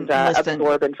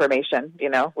absorb information.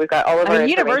 We've got all of our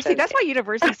university. That's why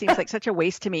university seems like such a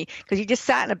waste to me, because you just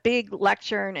sat in a big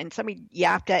lecture and somebody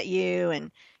yapped at you,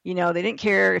 and they didn't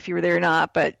care if you were there or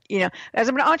not. But as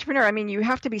an entrepreneur, I mean, you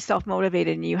have to be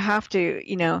self-motivated, and you have to,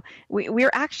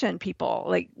 we're action people.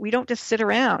 Like, we don't just sit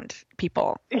around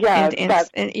people.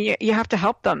 And you have to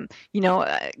help them.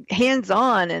 Hands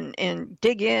on and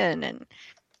dig in. And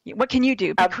what can you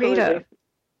do? Be creative.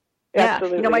 Yeah,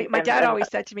 absolutely. My dad always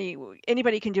said to me,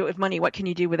 anybody can do it with money. What can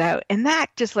you do without? And that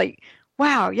just like,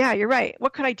 wow, yeah, you're right.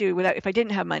 What could I do without if I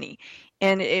didn't have money?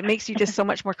 And it makes you just so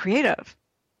much more creative.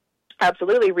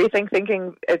 Absolutely. Rethink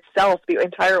Thinking itself, the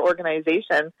entire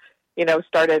organization,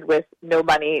 started with no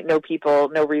money, no people,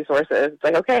 no resources. It's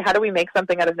like, okay, how do we make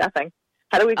something out of nothing?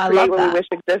 How do we create what we wish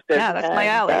existed? Yeah, that's my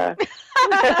alley.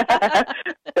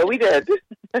 So we did.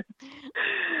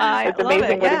 It's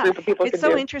amazing what a group of people can do. It's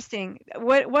so interesting.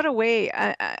 What a way.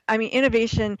 I mean,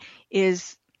 innovation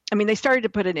is, they started to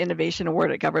put an innovation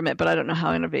award at government, but I don't know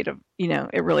how innovative,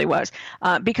 it really was,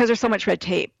 because there's so much red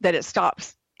tape that it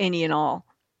stops any and all,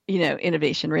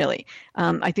 innovation, really.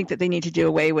 I think that they need to do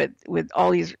away with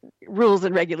all these rules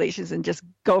and regulations and just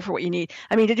go for what you need.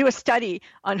 I mean, to do a study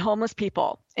on homeless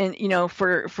people and,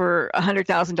 for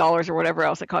 $100,000 or whatever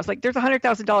else it costs, like, there's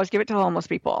 $100,000, give it to homeless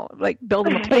people, like, build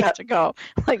them a place to go.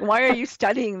 Like, why are you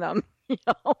studying them?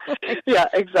 Yeah,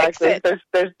 exactly.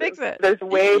 There's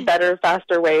way better,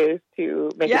 faster ways to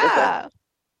make a difference.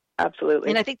 Absolutely.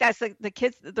 And I think that's the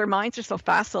kids, their minds are so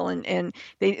facile and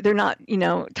they're not,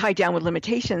 tied down with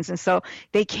limitations. And so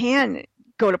they can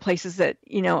go to places that,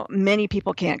 many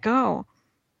people can't go.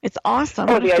 It's awesome.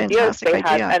 Oh, the ideas they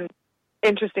had. And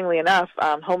interestingly enough,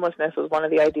 homelessness was one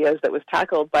of the ideas that was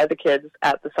tackled by the kids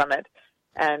at the summit.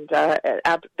 And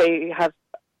they have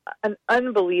an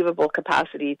unbelievable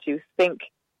capacity to think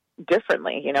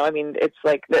differently. It's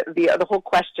like the whole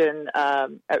question.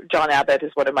 John Abbott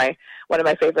is one of my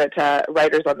favorite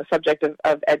writers on the subject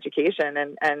of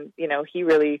education, and he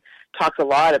really talks a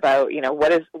lot about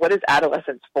what is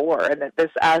adolescence for, and that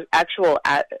this actual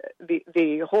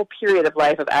the whole period of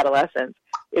life of adolescence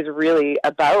is really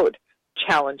about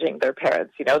challenging their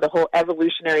parents. The whole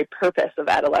evolutionary purpose of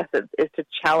adolescence is to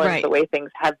challenge the way things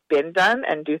have been done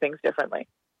and do things differently.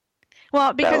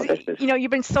 Well, because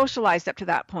you've been socialized up to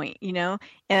that point,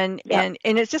 and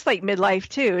it's just like midlife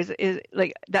too. Is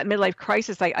like that midlife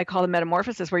crisis. I call the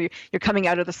metamorphosis, where you're coming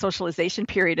out of the socialization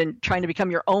period and trying to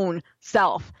become your own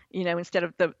self, instead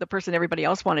of the person everybody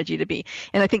else wanted you to be.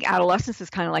 And I think adolescence is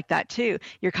kind of like that too.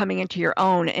 You're coming into your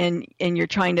own, and you're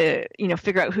trying to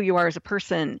figure out who you are as a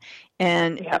person.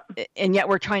 And yet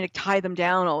we're trying to tie them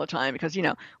down all the time because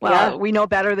we know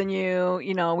better than you.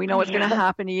 We know what's going to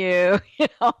happen to you.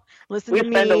 Listen to me.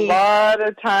 We spend a lot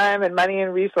of time and money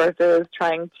and resources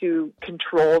trying to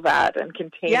control that and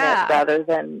contain it rather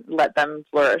than let them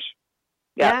flourish.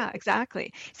 Yeah,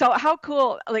 exactly. So how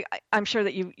cool! Like, I'm sure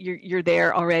that you're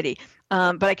there already,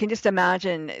 but I can just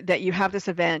imagine that you have this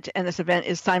event, and this event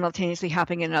is simultaneously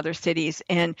happening in other cities,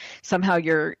 and somehow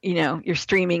you're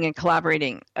streaming and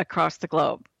collaborating across the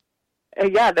globe.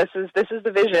 This is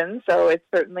the vision. So it's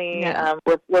certainly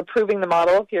we're proving the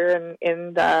model here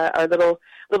in our little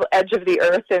edge of the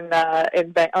earth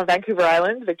on Vancouver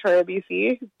Island, Victoria,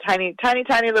 BC.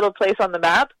 Tiny little place on the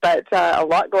map, but a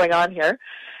lot going on here.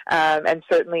 And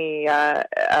certainly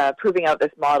proving out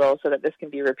this model so that this can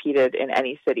be repeated in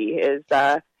any city is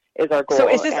our goal. So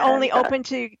is this only open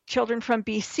to children from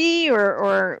BC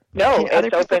or no,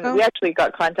 it's open. We actually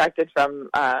got contacted from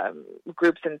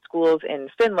groups and schools in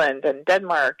Finland and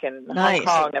Denmark and Hong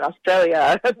Kong and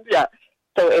Australia. Yeah.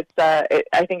 So it's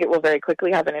I think it will very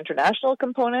quickly have an international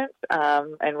component.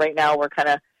 And right now we're kind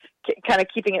of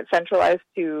keeping it centralized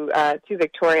to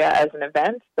Victoria as an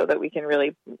event so that we can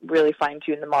really fine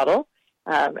tune the model.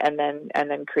 And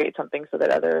then create something so that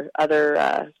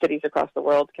other cities across the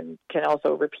world can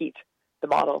also repeat the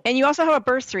model. And you also have a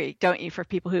bursary, don't you, for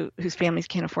people whose families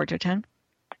can't afford to attend?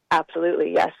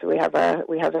 Absolutely, yes. We have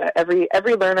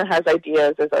every learner has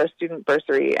ideas as our student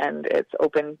bursary, and it's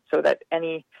open so that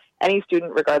any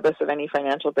student, regardless of any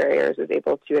financial barriers, is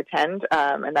able to attend.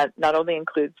 And that not only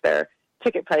includes their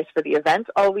ticket price for the event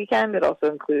all weekend, it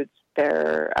also includes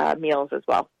their meals as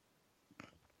well.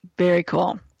 Very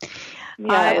cool.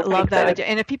 Yeah, I let's love make that the- idea.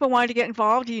 And if people wanted to get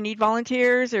involved, do you need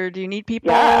volunteers or do you need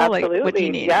people? Yeah, Like, absolutely. what do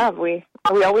you need? Yeah, we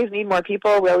always need more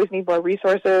people. We always need more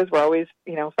resources. We're always,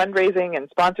 fundraising and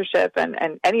sponsorship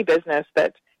and any business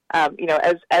that,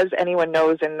 as anyone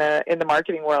knows in the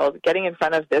marketing world, getting in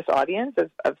front of this audience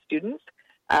of students,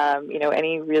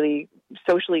 any really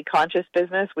socially conscious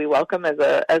business we welcome as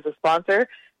a sponsor,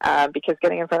 because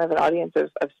getting in front of an audience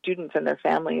of students and their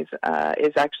families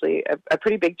is actually a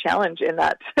pretty big challenge in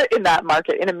that in that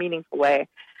market in a meaningful way.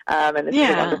 And this is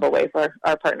a wonderful way for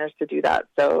our partners to do that.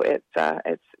 So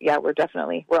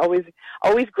we're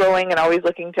always growing and always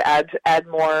looking to add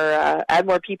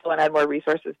more people and add more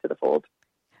resources to the fold.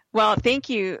 Well, thank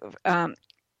you,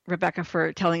 Rebecca,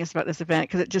 for telling us about this event,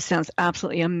 because it just sounds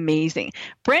absolutely amazing.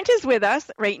 Brent is with us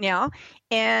right now,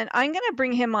 and I'm going to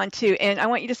bring him on too. And I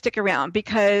want you to stick around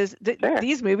because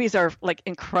these movies are like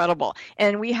incredible.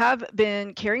 And we have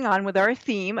been carrying on with our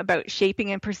theme about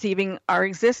shaping and perceiving our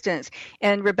existence.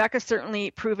 And Rebecca's certainly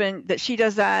proven that she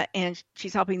does that, and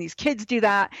she's helping these kids do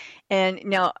that. And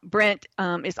now Brent,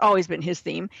 it's always been his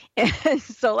theme. And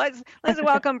so let's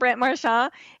welcome Brent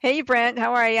Marchand. Hey, Brent,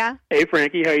 how are you? Hey,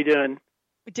 Frankie, how you doing?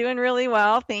 Doing really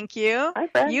well, thank you. Hi,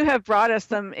 Brent. You have brought us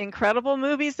some incredible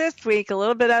movies this week, a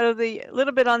little bit on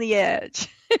the edge.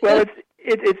 Well,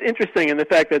 it's interesting in the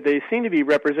fact that they seem to be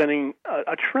representing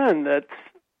a trend that's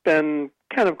been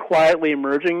kind of quietly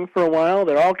emerging for a while.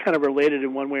 They're all kind of related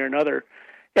in one way or another,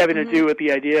 having to do with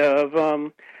the idea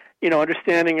of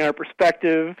understanding our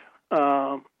perspective,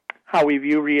 how we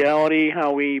view reality,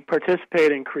 how we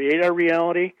participate and create our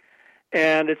reality.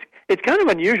 And it's kind of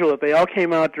unusual that they all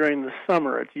came out during the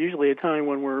summer. It's usually a time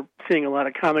when we're seeing a lot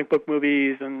of comic book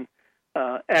movies and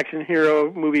action hero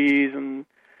movies and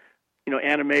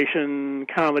animation,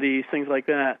 comedies, things like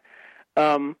that.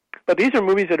 But these are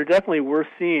movies that are definitely worth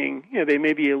seeing. They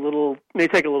may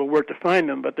take a little work to find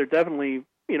them, but they're definitely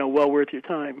well worth your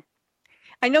time.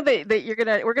 I know that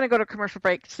we're gonna go to commercial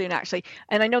break soon, actually,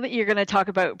 and I know that you're gonna talk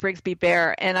about Brigsby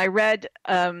Bear. And I read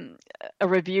a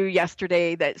review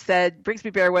yesterday that said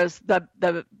Brigsby Bear was the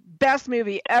best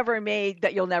movie ever made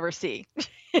that you'll never see.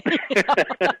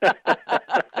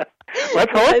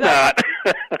 Let's hope not.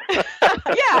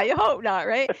 Yeah, you hope not,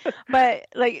 right? But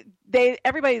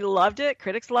everybody loved it.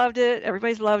 Critics loved it.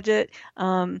 Everybody's loved it.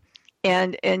 And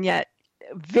yet,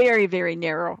 very, very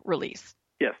narrow release.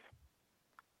 Yes.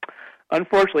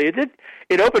 Unfortunately,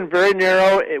 it opened very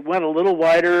narrow. It went a little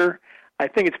wider. I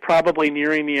think it's probably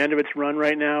nearing the end of its run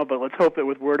right now, but let's hope that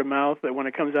with word of mouth that when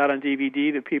it comes out on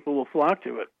DVD that people will flock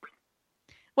to it.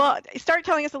 Well, start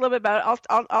telling us a little bit about it.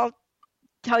 I'll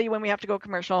tell you when we have to go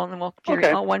commercial, and then we'll carry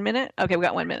on. 1 minute? Okay, we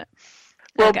got 1 minute.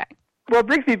 Okay. Well,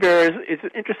 Brigsby Bear is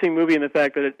an interesting movie in the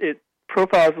fact that it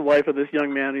profiles the life of this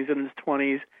young man who's in his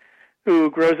 20s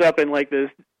who grows up in like this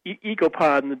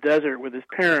ecopod in the desert with his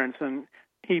parents, and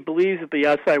he believes that the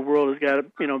outside world has got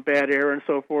bad air and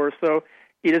so forth, so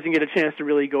he doesn't get a chance to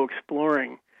really go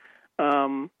exploring.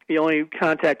 The only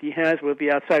contact he has with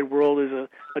the outside world is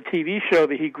a TV show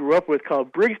that he grew up with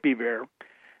called Brigsby Bear.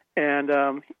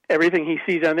 And everything he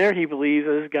sees on there he believes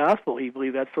is gospel. He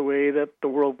believes that's the way that the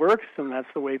world works and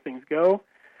that's the way things go.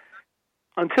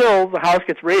 Until the house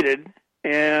gets raided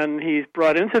and he's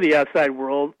brought into the outside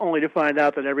world only to find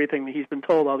out that everything that he's been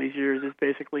told all these years is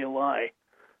basically a lie.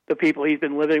 The people he's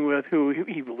been living with, who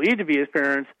he believed to be his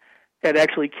parents, had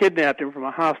actually kidnapped him from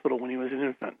a hospital when he was an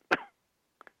infant.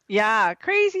 Yeah,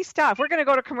 crazy stuff. We're going to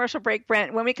go to commercial break,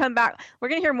 Brent. When we come back, we're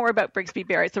going to hear more about Brigsby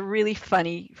Bear. It's a really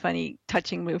funny,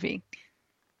 touching movie.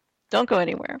 Don't go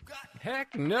anywhere.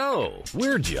 Heck no.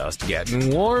 We're just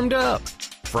getting warmed up.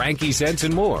 Frankie Sense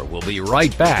and More will be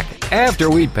right back after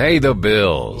we pay the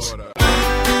bills.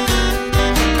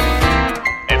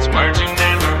 It's words you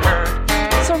never heard.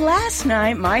 So last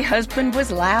night, my husband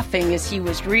was laughing as he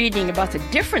was reading about the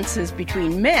differences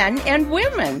between men and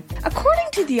women. According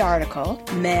to the article,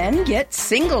 men get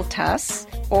single tusks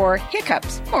or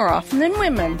hiccups more often than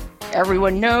women.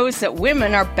 Everyone knows that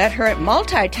women are better at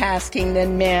multitasking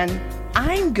than men.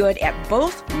 I'm good at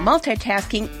both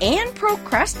multitasking and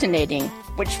procrastinating,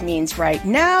 which means right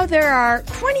now there are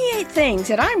 28 things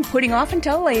that I'm putting off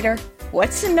until later.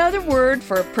 What's another word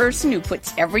for a person who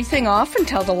puts everything off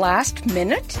until the last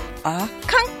minute? A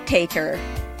cunk taker.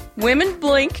 Women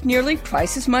blink nearly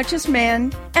twice as much as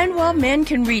men, and while men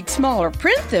can read smaller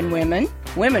print than women,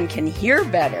 women can hear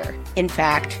better. In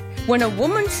fact, when a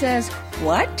woman says,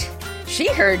 "What?"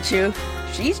 she heard you.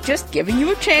 She's just giving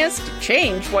you a chance to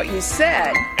change what you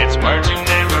said. It's words you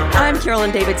never heard. I'm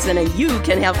Carolyn Davidson, and you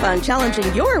can have fun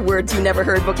challenging your words you never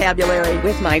heard vocabulary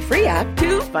with my free app,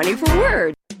 Too Funny for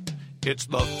Words. It's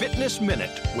the Fitness Minute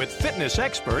with fitness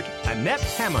expert Annette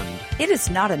Hammond. It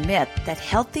is not a myth that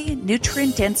healthy,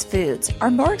 nutrient-dense foods are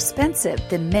more expensive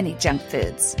than many junk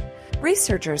foods.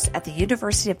 Researchers at the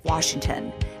University of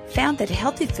Washington found that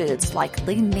healthy foods like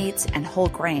lean meats and whole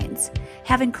grains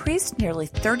have increased nearly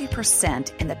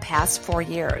 30% in the past 4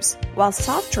 years, while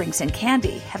soft drinks and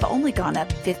candy have only gone up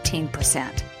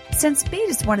 15%. Since meat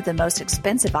is one of the most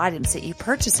expensive items that you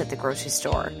purchase at the grocery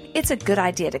store, it's a good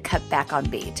idea to cut back on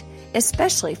meat,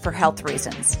 especially for health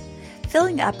reasons.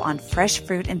 Filling up on fresh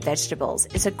fruit and vegetables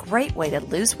is a great way to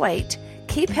lose weight,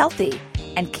 keep healthy,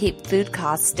 and keep food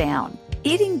costs down.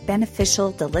 Eating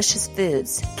beneficial, delicious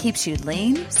foods keeps you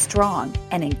lean, strong,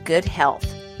 and in good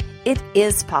health. It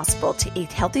is possible to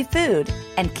eat healthy food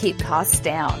and keep costs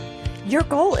down. Your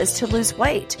goal is to lose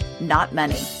weight, not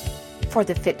money. For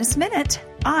the Fitness Minute,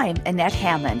 I'm Annette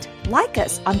Hammond. Like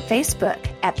us on Facebook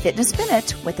at Fitness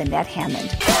Minute with Annette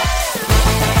Hammond.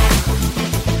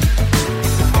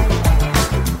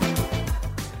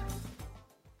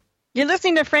 You're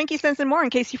listening to Frankie Sense and More. In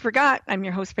case you forgot, I'm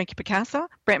your host, Frankie Picasso.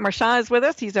 Brent Marchand is with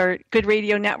us. He's our Good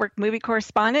Radio Network movie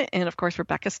correspondent. And, of course,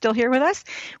 Rebecca's still here with us.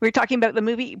 We're talking about the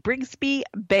movie Brigsby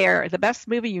Bear, the best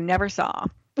movie you never saw.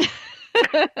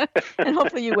 And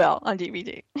hopefully you will on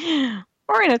DVD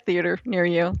or in a theater near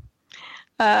you.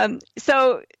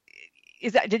 So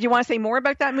did you want to say more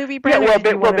about that movie, Brent? Yeah,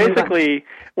 well basically,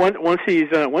 once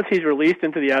he's released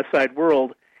into the outside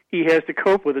world, he has to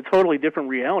cope with a totally different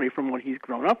reality from what he's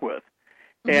grown up with.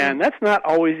 Mm-hmm. And that's not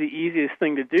always the easiest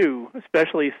thing to do,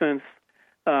 especially since,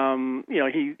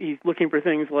 he's looking for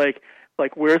things like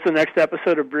where's the next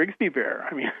episode of Brigsby Bear?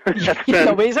 I mean,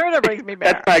 nobody's heard of Brigsby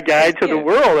Bear. That's my guide to the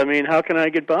world. I mean, how can I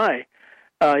get by?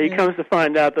 He comes to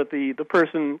find out that the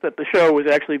person that the show was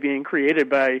actually being created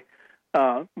by,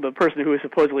 the person who was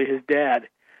supposedly his dad,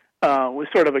 was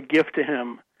sort of a gift to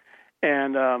him.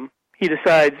 And he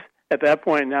decides at that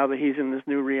point, now that he's in this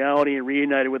new reality and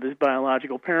reunited with his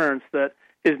biological parents, that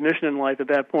his mission in life at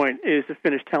that point is to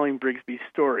finish telling Brigsby's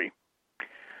story.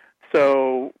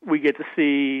 So we get to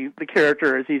see the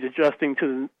character as he's adjusting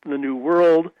to the new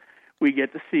world. We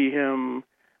get to see him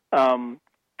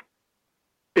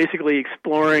basically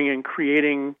exploring and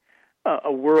creating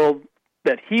a world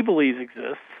that he believes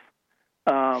exists.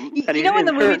 In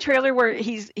the movie trailer where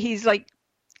he's like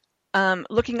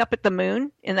looking up at the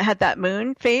moon and it had that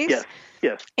moon face.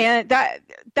 Yes. And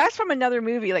that's from another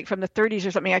movie, like from the 30s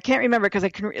or something. I can't remember because I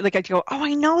go, oh,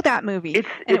 I know that movie.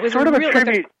 It was sort of a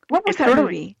tribute. What was that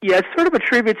movie? It's sort of a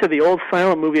tribute to the old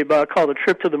silent movie called A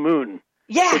Trip to the Moon.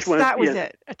 Yes, that was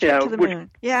it. A Trip to the Moon.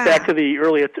 Yeah. Back to the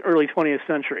early 20th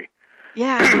century.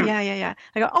 Yeah. I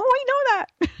go, oh, I know that.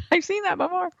 I've seen that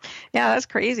before. Yeah, that's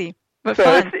crazy, but so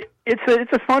fun.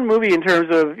 It's a fun movie in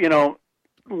terms of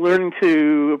learning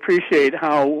to appreciate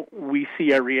how we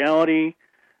see our reality,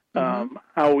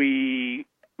 how we,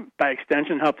 by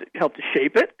extension, help to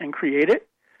shape it and create it,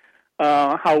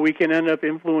 how we can end up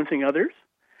influencing others.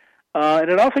 And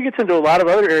it also gets into a lot of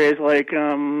other areas like,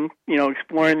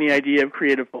 exploring the idea of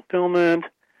creative fulfillment,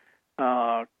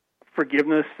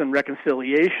 forgiveness and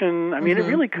reconciliation. I mean, it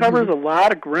really covers a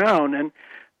lot of ground, and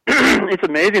it's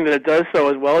amazing that it does so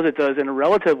as well as it does in a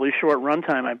relatively short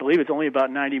runtime. I believe it's only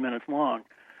about 90 minutes long.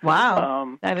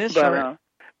 Wow, that is short.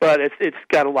 But it's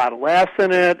got a lot of laughs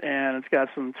in it, and it's got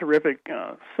some terrific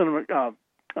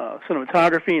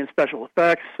cinematography and special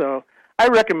effects. So I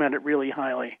recommend it really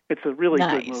highly. It's a really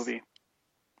good movie.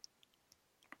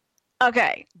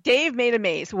 Okay, Dave Made a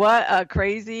Maze. What a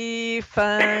crazy,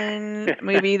 fun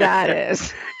movie that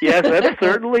is. Yes, that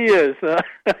certainly is.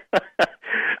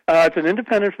 It's an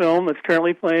independent film that's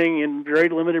currently playing in very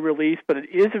limited release, but it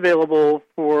is available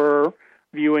for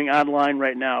viewing online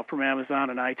right now from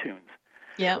Amazon and iTunes.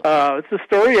 Yeah. It's the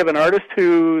story of an artist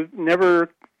who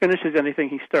never finishes anything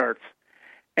he starts.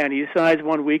 And he decides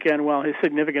one weekend while his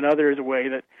significant other is away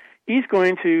that he's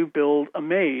going to build a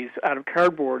maze out of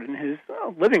cardboard in his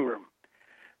living room.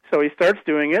 So he starts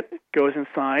doing it, goes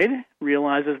inside,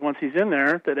 realizes once he's in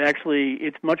there that actually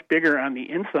it's much bigger on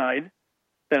the inside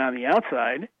than on the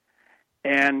outside,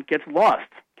 and gets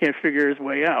lost, can't figure his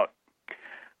way out.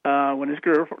 When his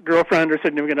girlfriend or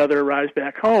significant other arrives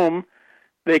back home,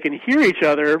 they can hear each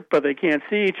other, but they can't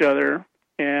see each other,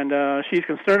 and she's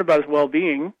concerned about his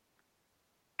well-being.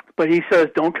 But he says,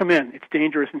 don't come in. It's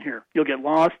dangerous in here. You'll get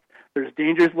lost. There's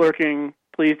dangers lurking.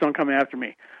 Please don't come after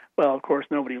me. Well, of course,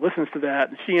 nobody listens to that,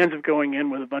 and she ends up going in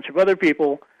with a bunch of other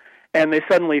people, and they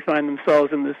suddenly find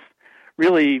themselves in this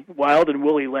really wild and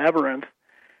woolly labyrinth,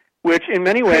 which in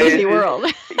many ways... Crazy world.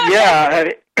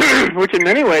 Which in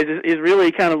many ways is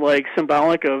really kind of like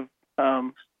symbolic of,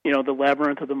 the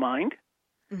labyrinth of the mind.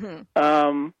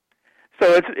 Mm-hmm.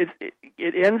 So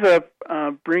it ends up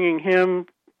bringing him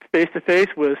face to face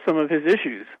with some of his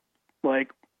issues, like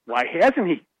why hasn't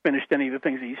he finished any of the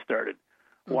things he started?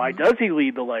 Why does he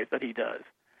lead the life that he does?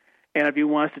 And if he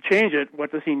wants to change it,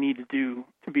 what does he need to do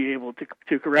to be able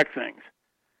to correct things?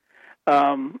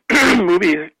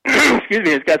 Movie, excuse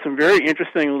me, it's got some very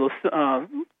interesting little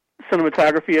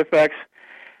cinematography effects,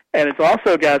 and it's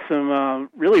also got some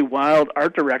really wild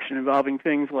art direction involving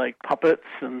things like puppets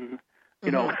and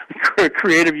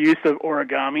creative use of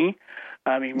origami.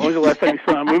 I mean, when was the last time you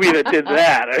saw a movie that did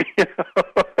that?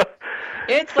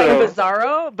 It's like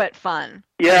Bizarro, but fun.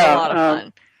 Yeah, it's a lot of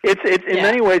fun. It's in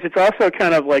many ways, it's also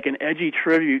kind of like an edgy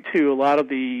tribute to a lot of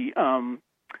the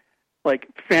like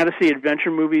fantasy adventure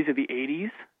movies of the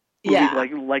 80s.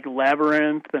 Movies like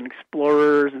Labyrinth and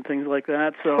Explorers and things like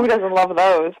that. So who doesn't love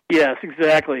those? Yes,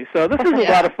 exactly. So this is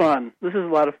a lot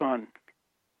of fun.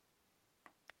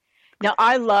 Now,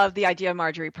 I love the idea of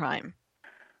Marjorie Prime.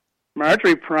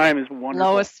 Marjorie Prime is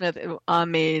wonderful. Lois Smith,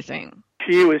 amazing.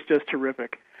 She was just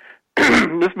terrific.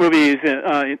 This movie is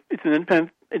it's an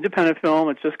independent film.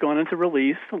 It's just gone into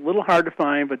release. A little hard to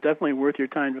find, but definitely worth your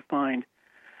time to find.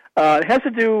 It has to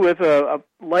do with a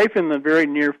life in the very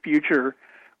near future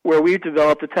where we've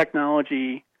developed a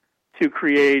technology to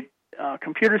create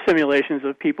computer simulations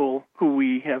of people who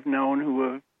we have known who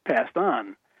have passed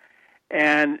on.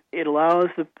 And it allows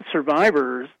the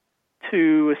survivors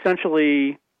to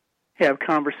essentially have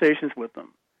conversations with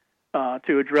them,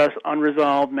 to address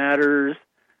unresolved matters,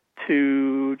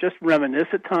 to just reminisce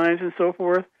at times and so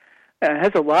forth. And it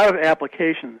has a lot of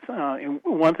applications. And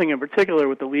one thing in particular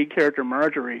with the lead character,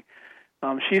 Marjorie,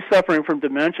 she's suffering from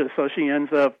dementia, so she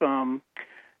ends up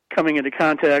coming into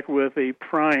contact with a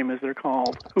prime, as they're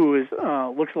called, who is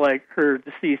looks like her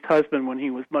deceased husband when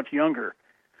he was much younger.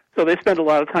 So they spend a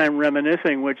lot of time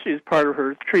reminiscing, which is part of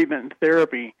her treatment and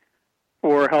therapy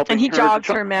for helping. And he her jogs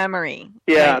her memory.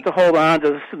 Yeah, right. To hold on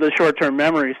to the short-term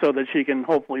memory so that she can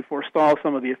hopefully forestall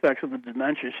some of the effects of the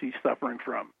dementia she's suffering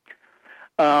from.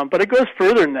 But it goes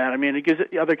further than that. I mean, it gives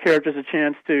the other characters a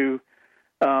chance to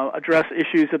address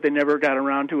issues that they never got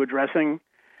around to addressing,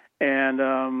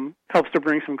 and helps to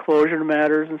bring some closure to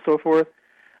matters and so forth.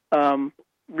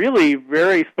 Really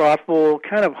very thoughtful,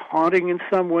 kind of haunting in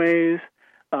some ways.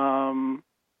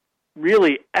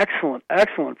 Really excellent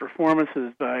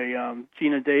performances by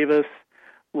Gina Davis,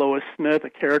 Lois Smith, a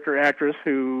character actress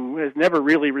who has never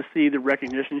really received the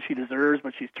recognition she deserves,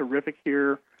 but she's terrific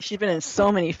here. She's been in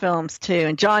so many films too,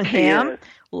 and John Hamm,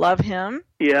 love him.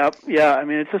 Yeah. I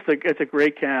mean, it's a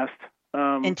great cast.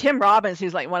 And Tim Robbins,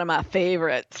 who's like one of my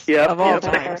favorites of all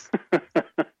time.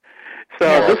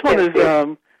 So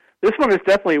this one is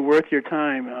definitely worth your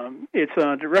time. It's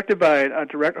directed by a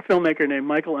filmmaker named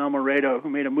Michael Almiredo, who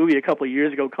made a movie a couple of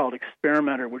years ago called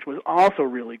Experimenter, which was also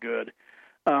really good.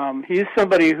 He's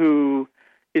somebody who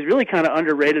is really kind of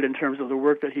underrated in terms of the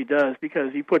work that he does,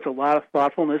 because he puts a lot of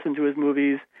thoughtfulness into his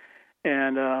movies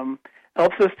and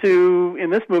helps us to,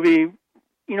 in this movie,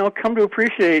 come to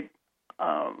appreciate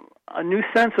a new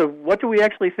sense of what do we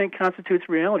actually think constitutes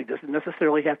reality. Does it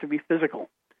necessarily have to be physical?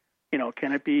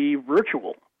 Can it be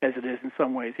virtual, as it is in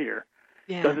some ways here?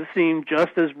 Yeah. Does it seem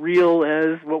just as real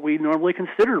as what we normally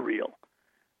consider real?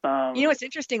 It's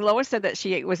interesting. Lois said that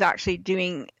she was actually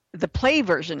doing the play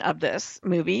version of this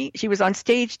movie. She was on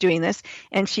stage doing this,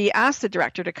 and she asked the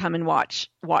director to come and watch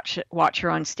her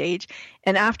on stage.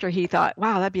 And after, he thought,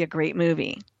 wow, that'd be a great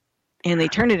movie. And they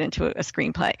turned it into a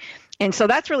screenplay. And so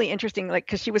that's really interesting,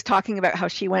 because she was talking about how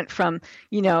she went from,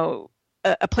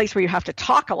 a place where you have to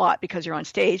talk a lot because you're on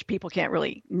stage, people can't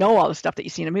really know all the stuff that you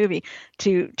see in a movie,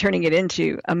 to turning it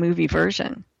into a movie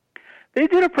version. They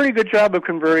did a pretty good job of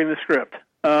converting the script.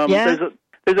 There's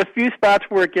a few spots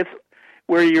where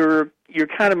you're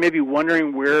kind of maybe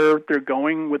wondering where they're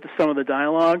going with some of the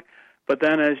dialogue, but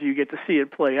then as you get to see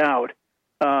it play out,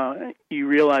 you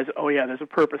realize, oh yeah, there's a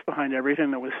purpose behind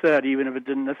everything that was said, even if it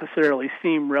didn't necessarily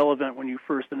seem relevant when you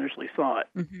first initially saw it.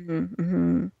 Mm-hmm,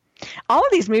 mm-hmm. All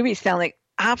of these movies sound like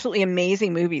absolutely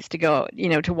amazing movies to go,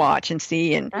 to watch and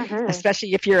see, and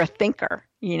especially if you're a thinker,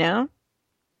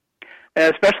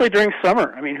 Especially during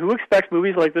summer. I mean, who expects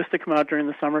movies like this to come out during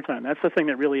the summertime? That's the thing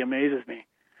that really amazes me.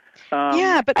 But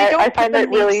they don't put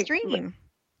them mainstream.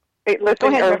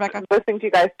 Listening to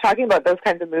you guys talking about those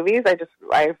kinds of movies,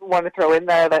 I want to throw in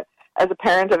there that as a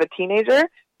parent of a teenager,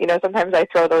 sometimes I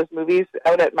throw those movies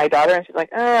out at my daughter, and she's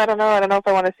like, I don't know if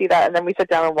I want to see that. And then we sit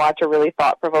down and watch a really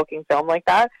thought-provoking film like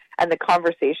that, and the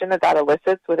conversation that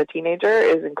elicits with a teenager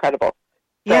is incredible.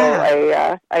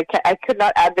 Yeah. So I could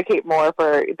not advocate more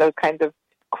for those kinds of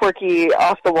quirky,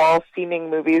 off-the-wall seeming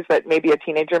movies that maybe a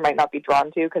teenager might not be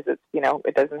drawn to because it's,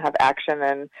 it doesn't have action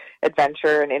and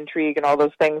adventure and intrigue and all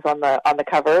those things on the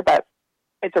cover, but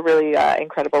it's a really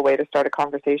incredible way to start a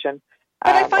conversation.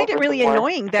 But I find it really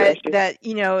annoying that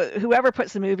whoever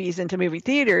puts the movies into movie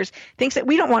theaters thinks that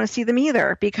we don't want to see them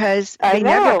either because they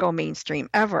never go mainstream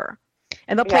ever.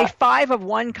 And they'll play 5 of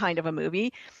one kind of a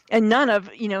movie and none of,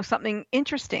 something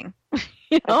interesting.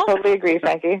 I totally agree,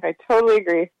 Frankie. I totally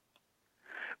agree.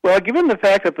 Well, given the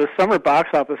fact that the summer box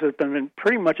office has been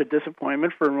pretty much a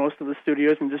disappointment for most of the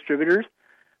studios and distributors,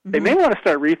 they may want to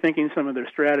start rethinking some of their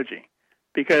strategy.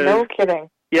 Because, no kidding.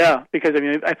 Yeah, because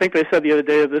I think they said the other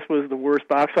day that this was the worst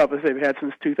box office they've had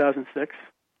since 2006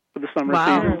 for the summer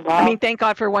season. Wow. I mean, thank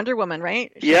God for Wonder Woman,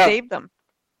 right? She saved them.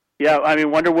 Yeah, I mean,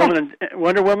 Wonder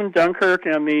Woman, Dunkirk,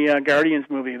 and the Guardians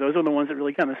movie. Those are the ones that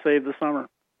really kind of saved the summer.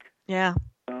 Yeah.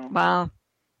 So. Wow.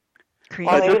 Crazy.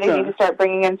 Well, maybe they need to start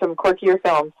bringing in some quirkier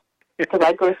films because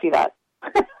I'd go to see that.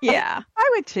 Yeah, I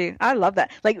would too. I love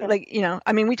that. Like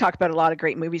I mean, we talk about a lot of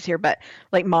great movies here, but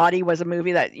like Maudie was a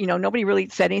movie that nobody really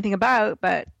said anything about,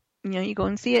 but you go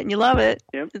and see it and you love it.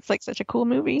 Yep. It's like such a cool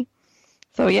movie.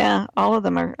 So yeah, all of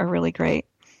them are really great.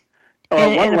 Oh,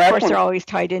 and of course, they're always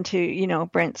tied into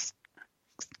Brent's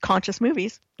conscious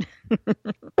movies.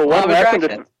 Well, one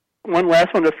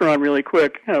last one to throw on really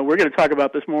quick. We're going to talk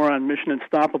about this more on Mission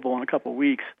Unstoppable in a couple of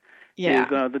weeks. Yeah. Is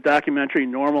the documentary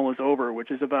Normal is Over,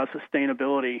 which is about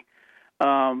sustainability.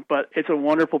 But it's a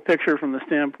wonderful picture from the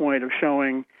standpoint of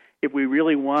showing if we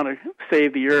really want to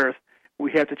save the Earth,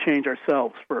 we have to change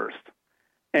ourselves first.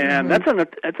 And that's an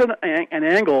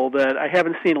angle that I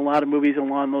haven't seen a lot of movies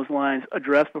along those lines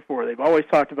address before. They've always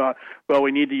talked about, well,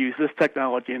 we need to use this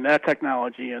technology and that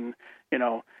technology and,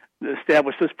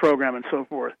 establish this program and so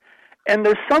forth. And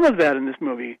there's some of that in this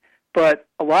movie, but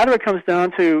a lot of it comes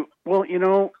down to, well,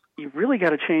 you really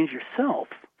got to change yourself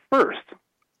first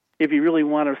if you really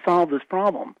want to solve this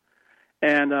problem.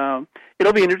 And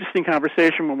it'll be an interesting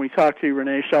conversation when we talk to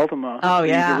Renee Sheltema,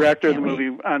 the director of the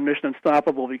movie on Mission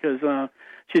Unstoppable, because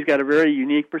she's got a very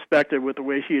unique perspective with the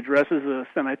way she addresses this.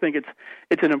 And I think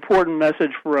it's an important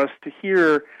message for us to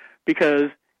hear because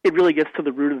it really gets to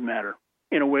the root of the matter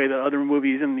in a way that other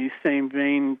movies in the same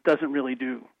vein doesn't really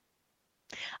do.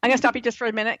 I'm going to stop you just for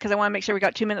a minute because I want to make sure we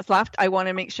got 2 minutes left. I want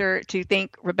to make sure to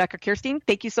thank Rebecca Kirstein.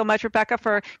 Thank you so much, Rebecca,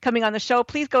 for coming on the show.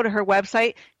 Please go to her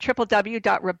website,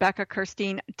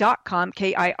 www.rebeccakirstein.com,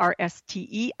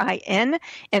 Kirstein,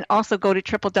 and also go to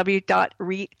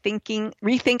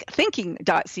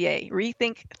www.rethinkthinking.ca,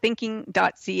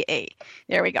 rethinkthinking.ca.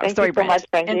 There we go. Thank you so much,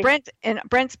 Frankie. And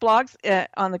Brent's blogs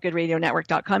on the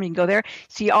GoodRadioNetwork.com. You can go there,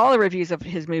 see all the reviews of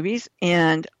his movies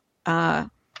and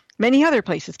many other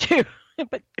places too.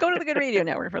 But go to the Good Radio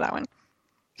Network for that one.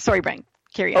 Sorry, Brent.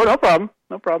 Carry on. Oh, no problem.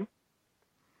 No problem.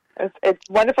 It's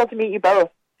wonderful to meet you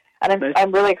both. And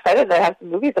I'm really excited that I have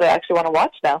some movies that I actually want to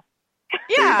watch now.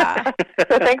 Yeah.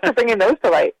 So thanks for bringing those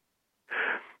to light.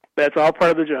 That's all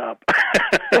part of the job.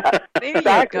 There you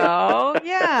go.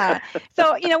 Yeah.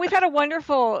 So, we've had a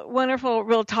wonderful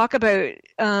real talk about,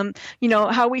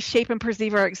 how we shape and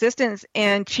perceive our existence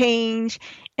and change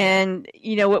and,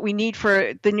 what we need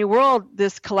for the new world,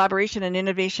 this collaboration and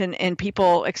innovation and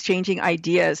people exchanging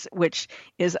ideas, which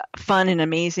is fun and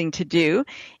amazing to do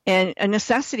and a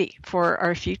necessity for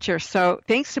our future. So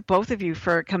thanks to both of you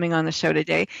for coming on the show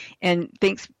today. And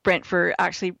thanks, Brent, for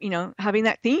actually, having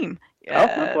that theme.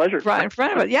 My pleasure. Right in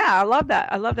front of it. Yeah, I love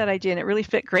that. I love that idea, and it really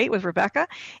fit great with Rebecca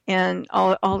and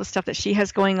all the stuff that she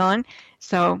has going on.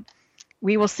 So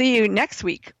we will see you next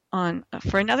week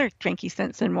for another Frankie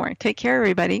Sense and More. Take care,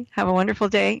 everybody. Have a wonderful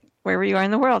day wherever you are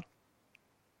in the world.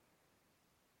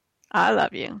 I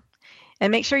love you.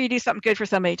 And make sure you do something good for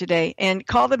somebody today. And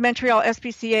call the Montreal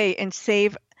SPCA and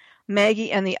save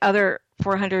Maggie and the other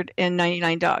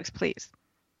 499 dogs, please.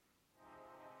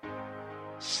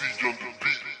 See on the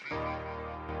beat.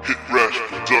 Hit Rash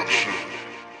Production.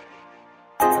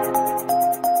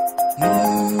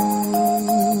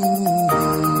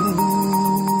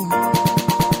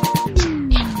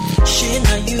 She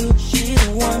not you, she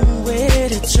the one way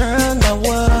to turn my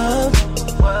world.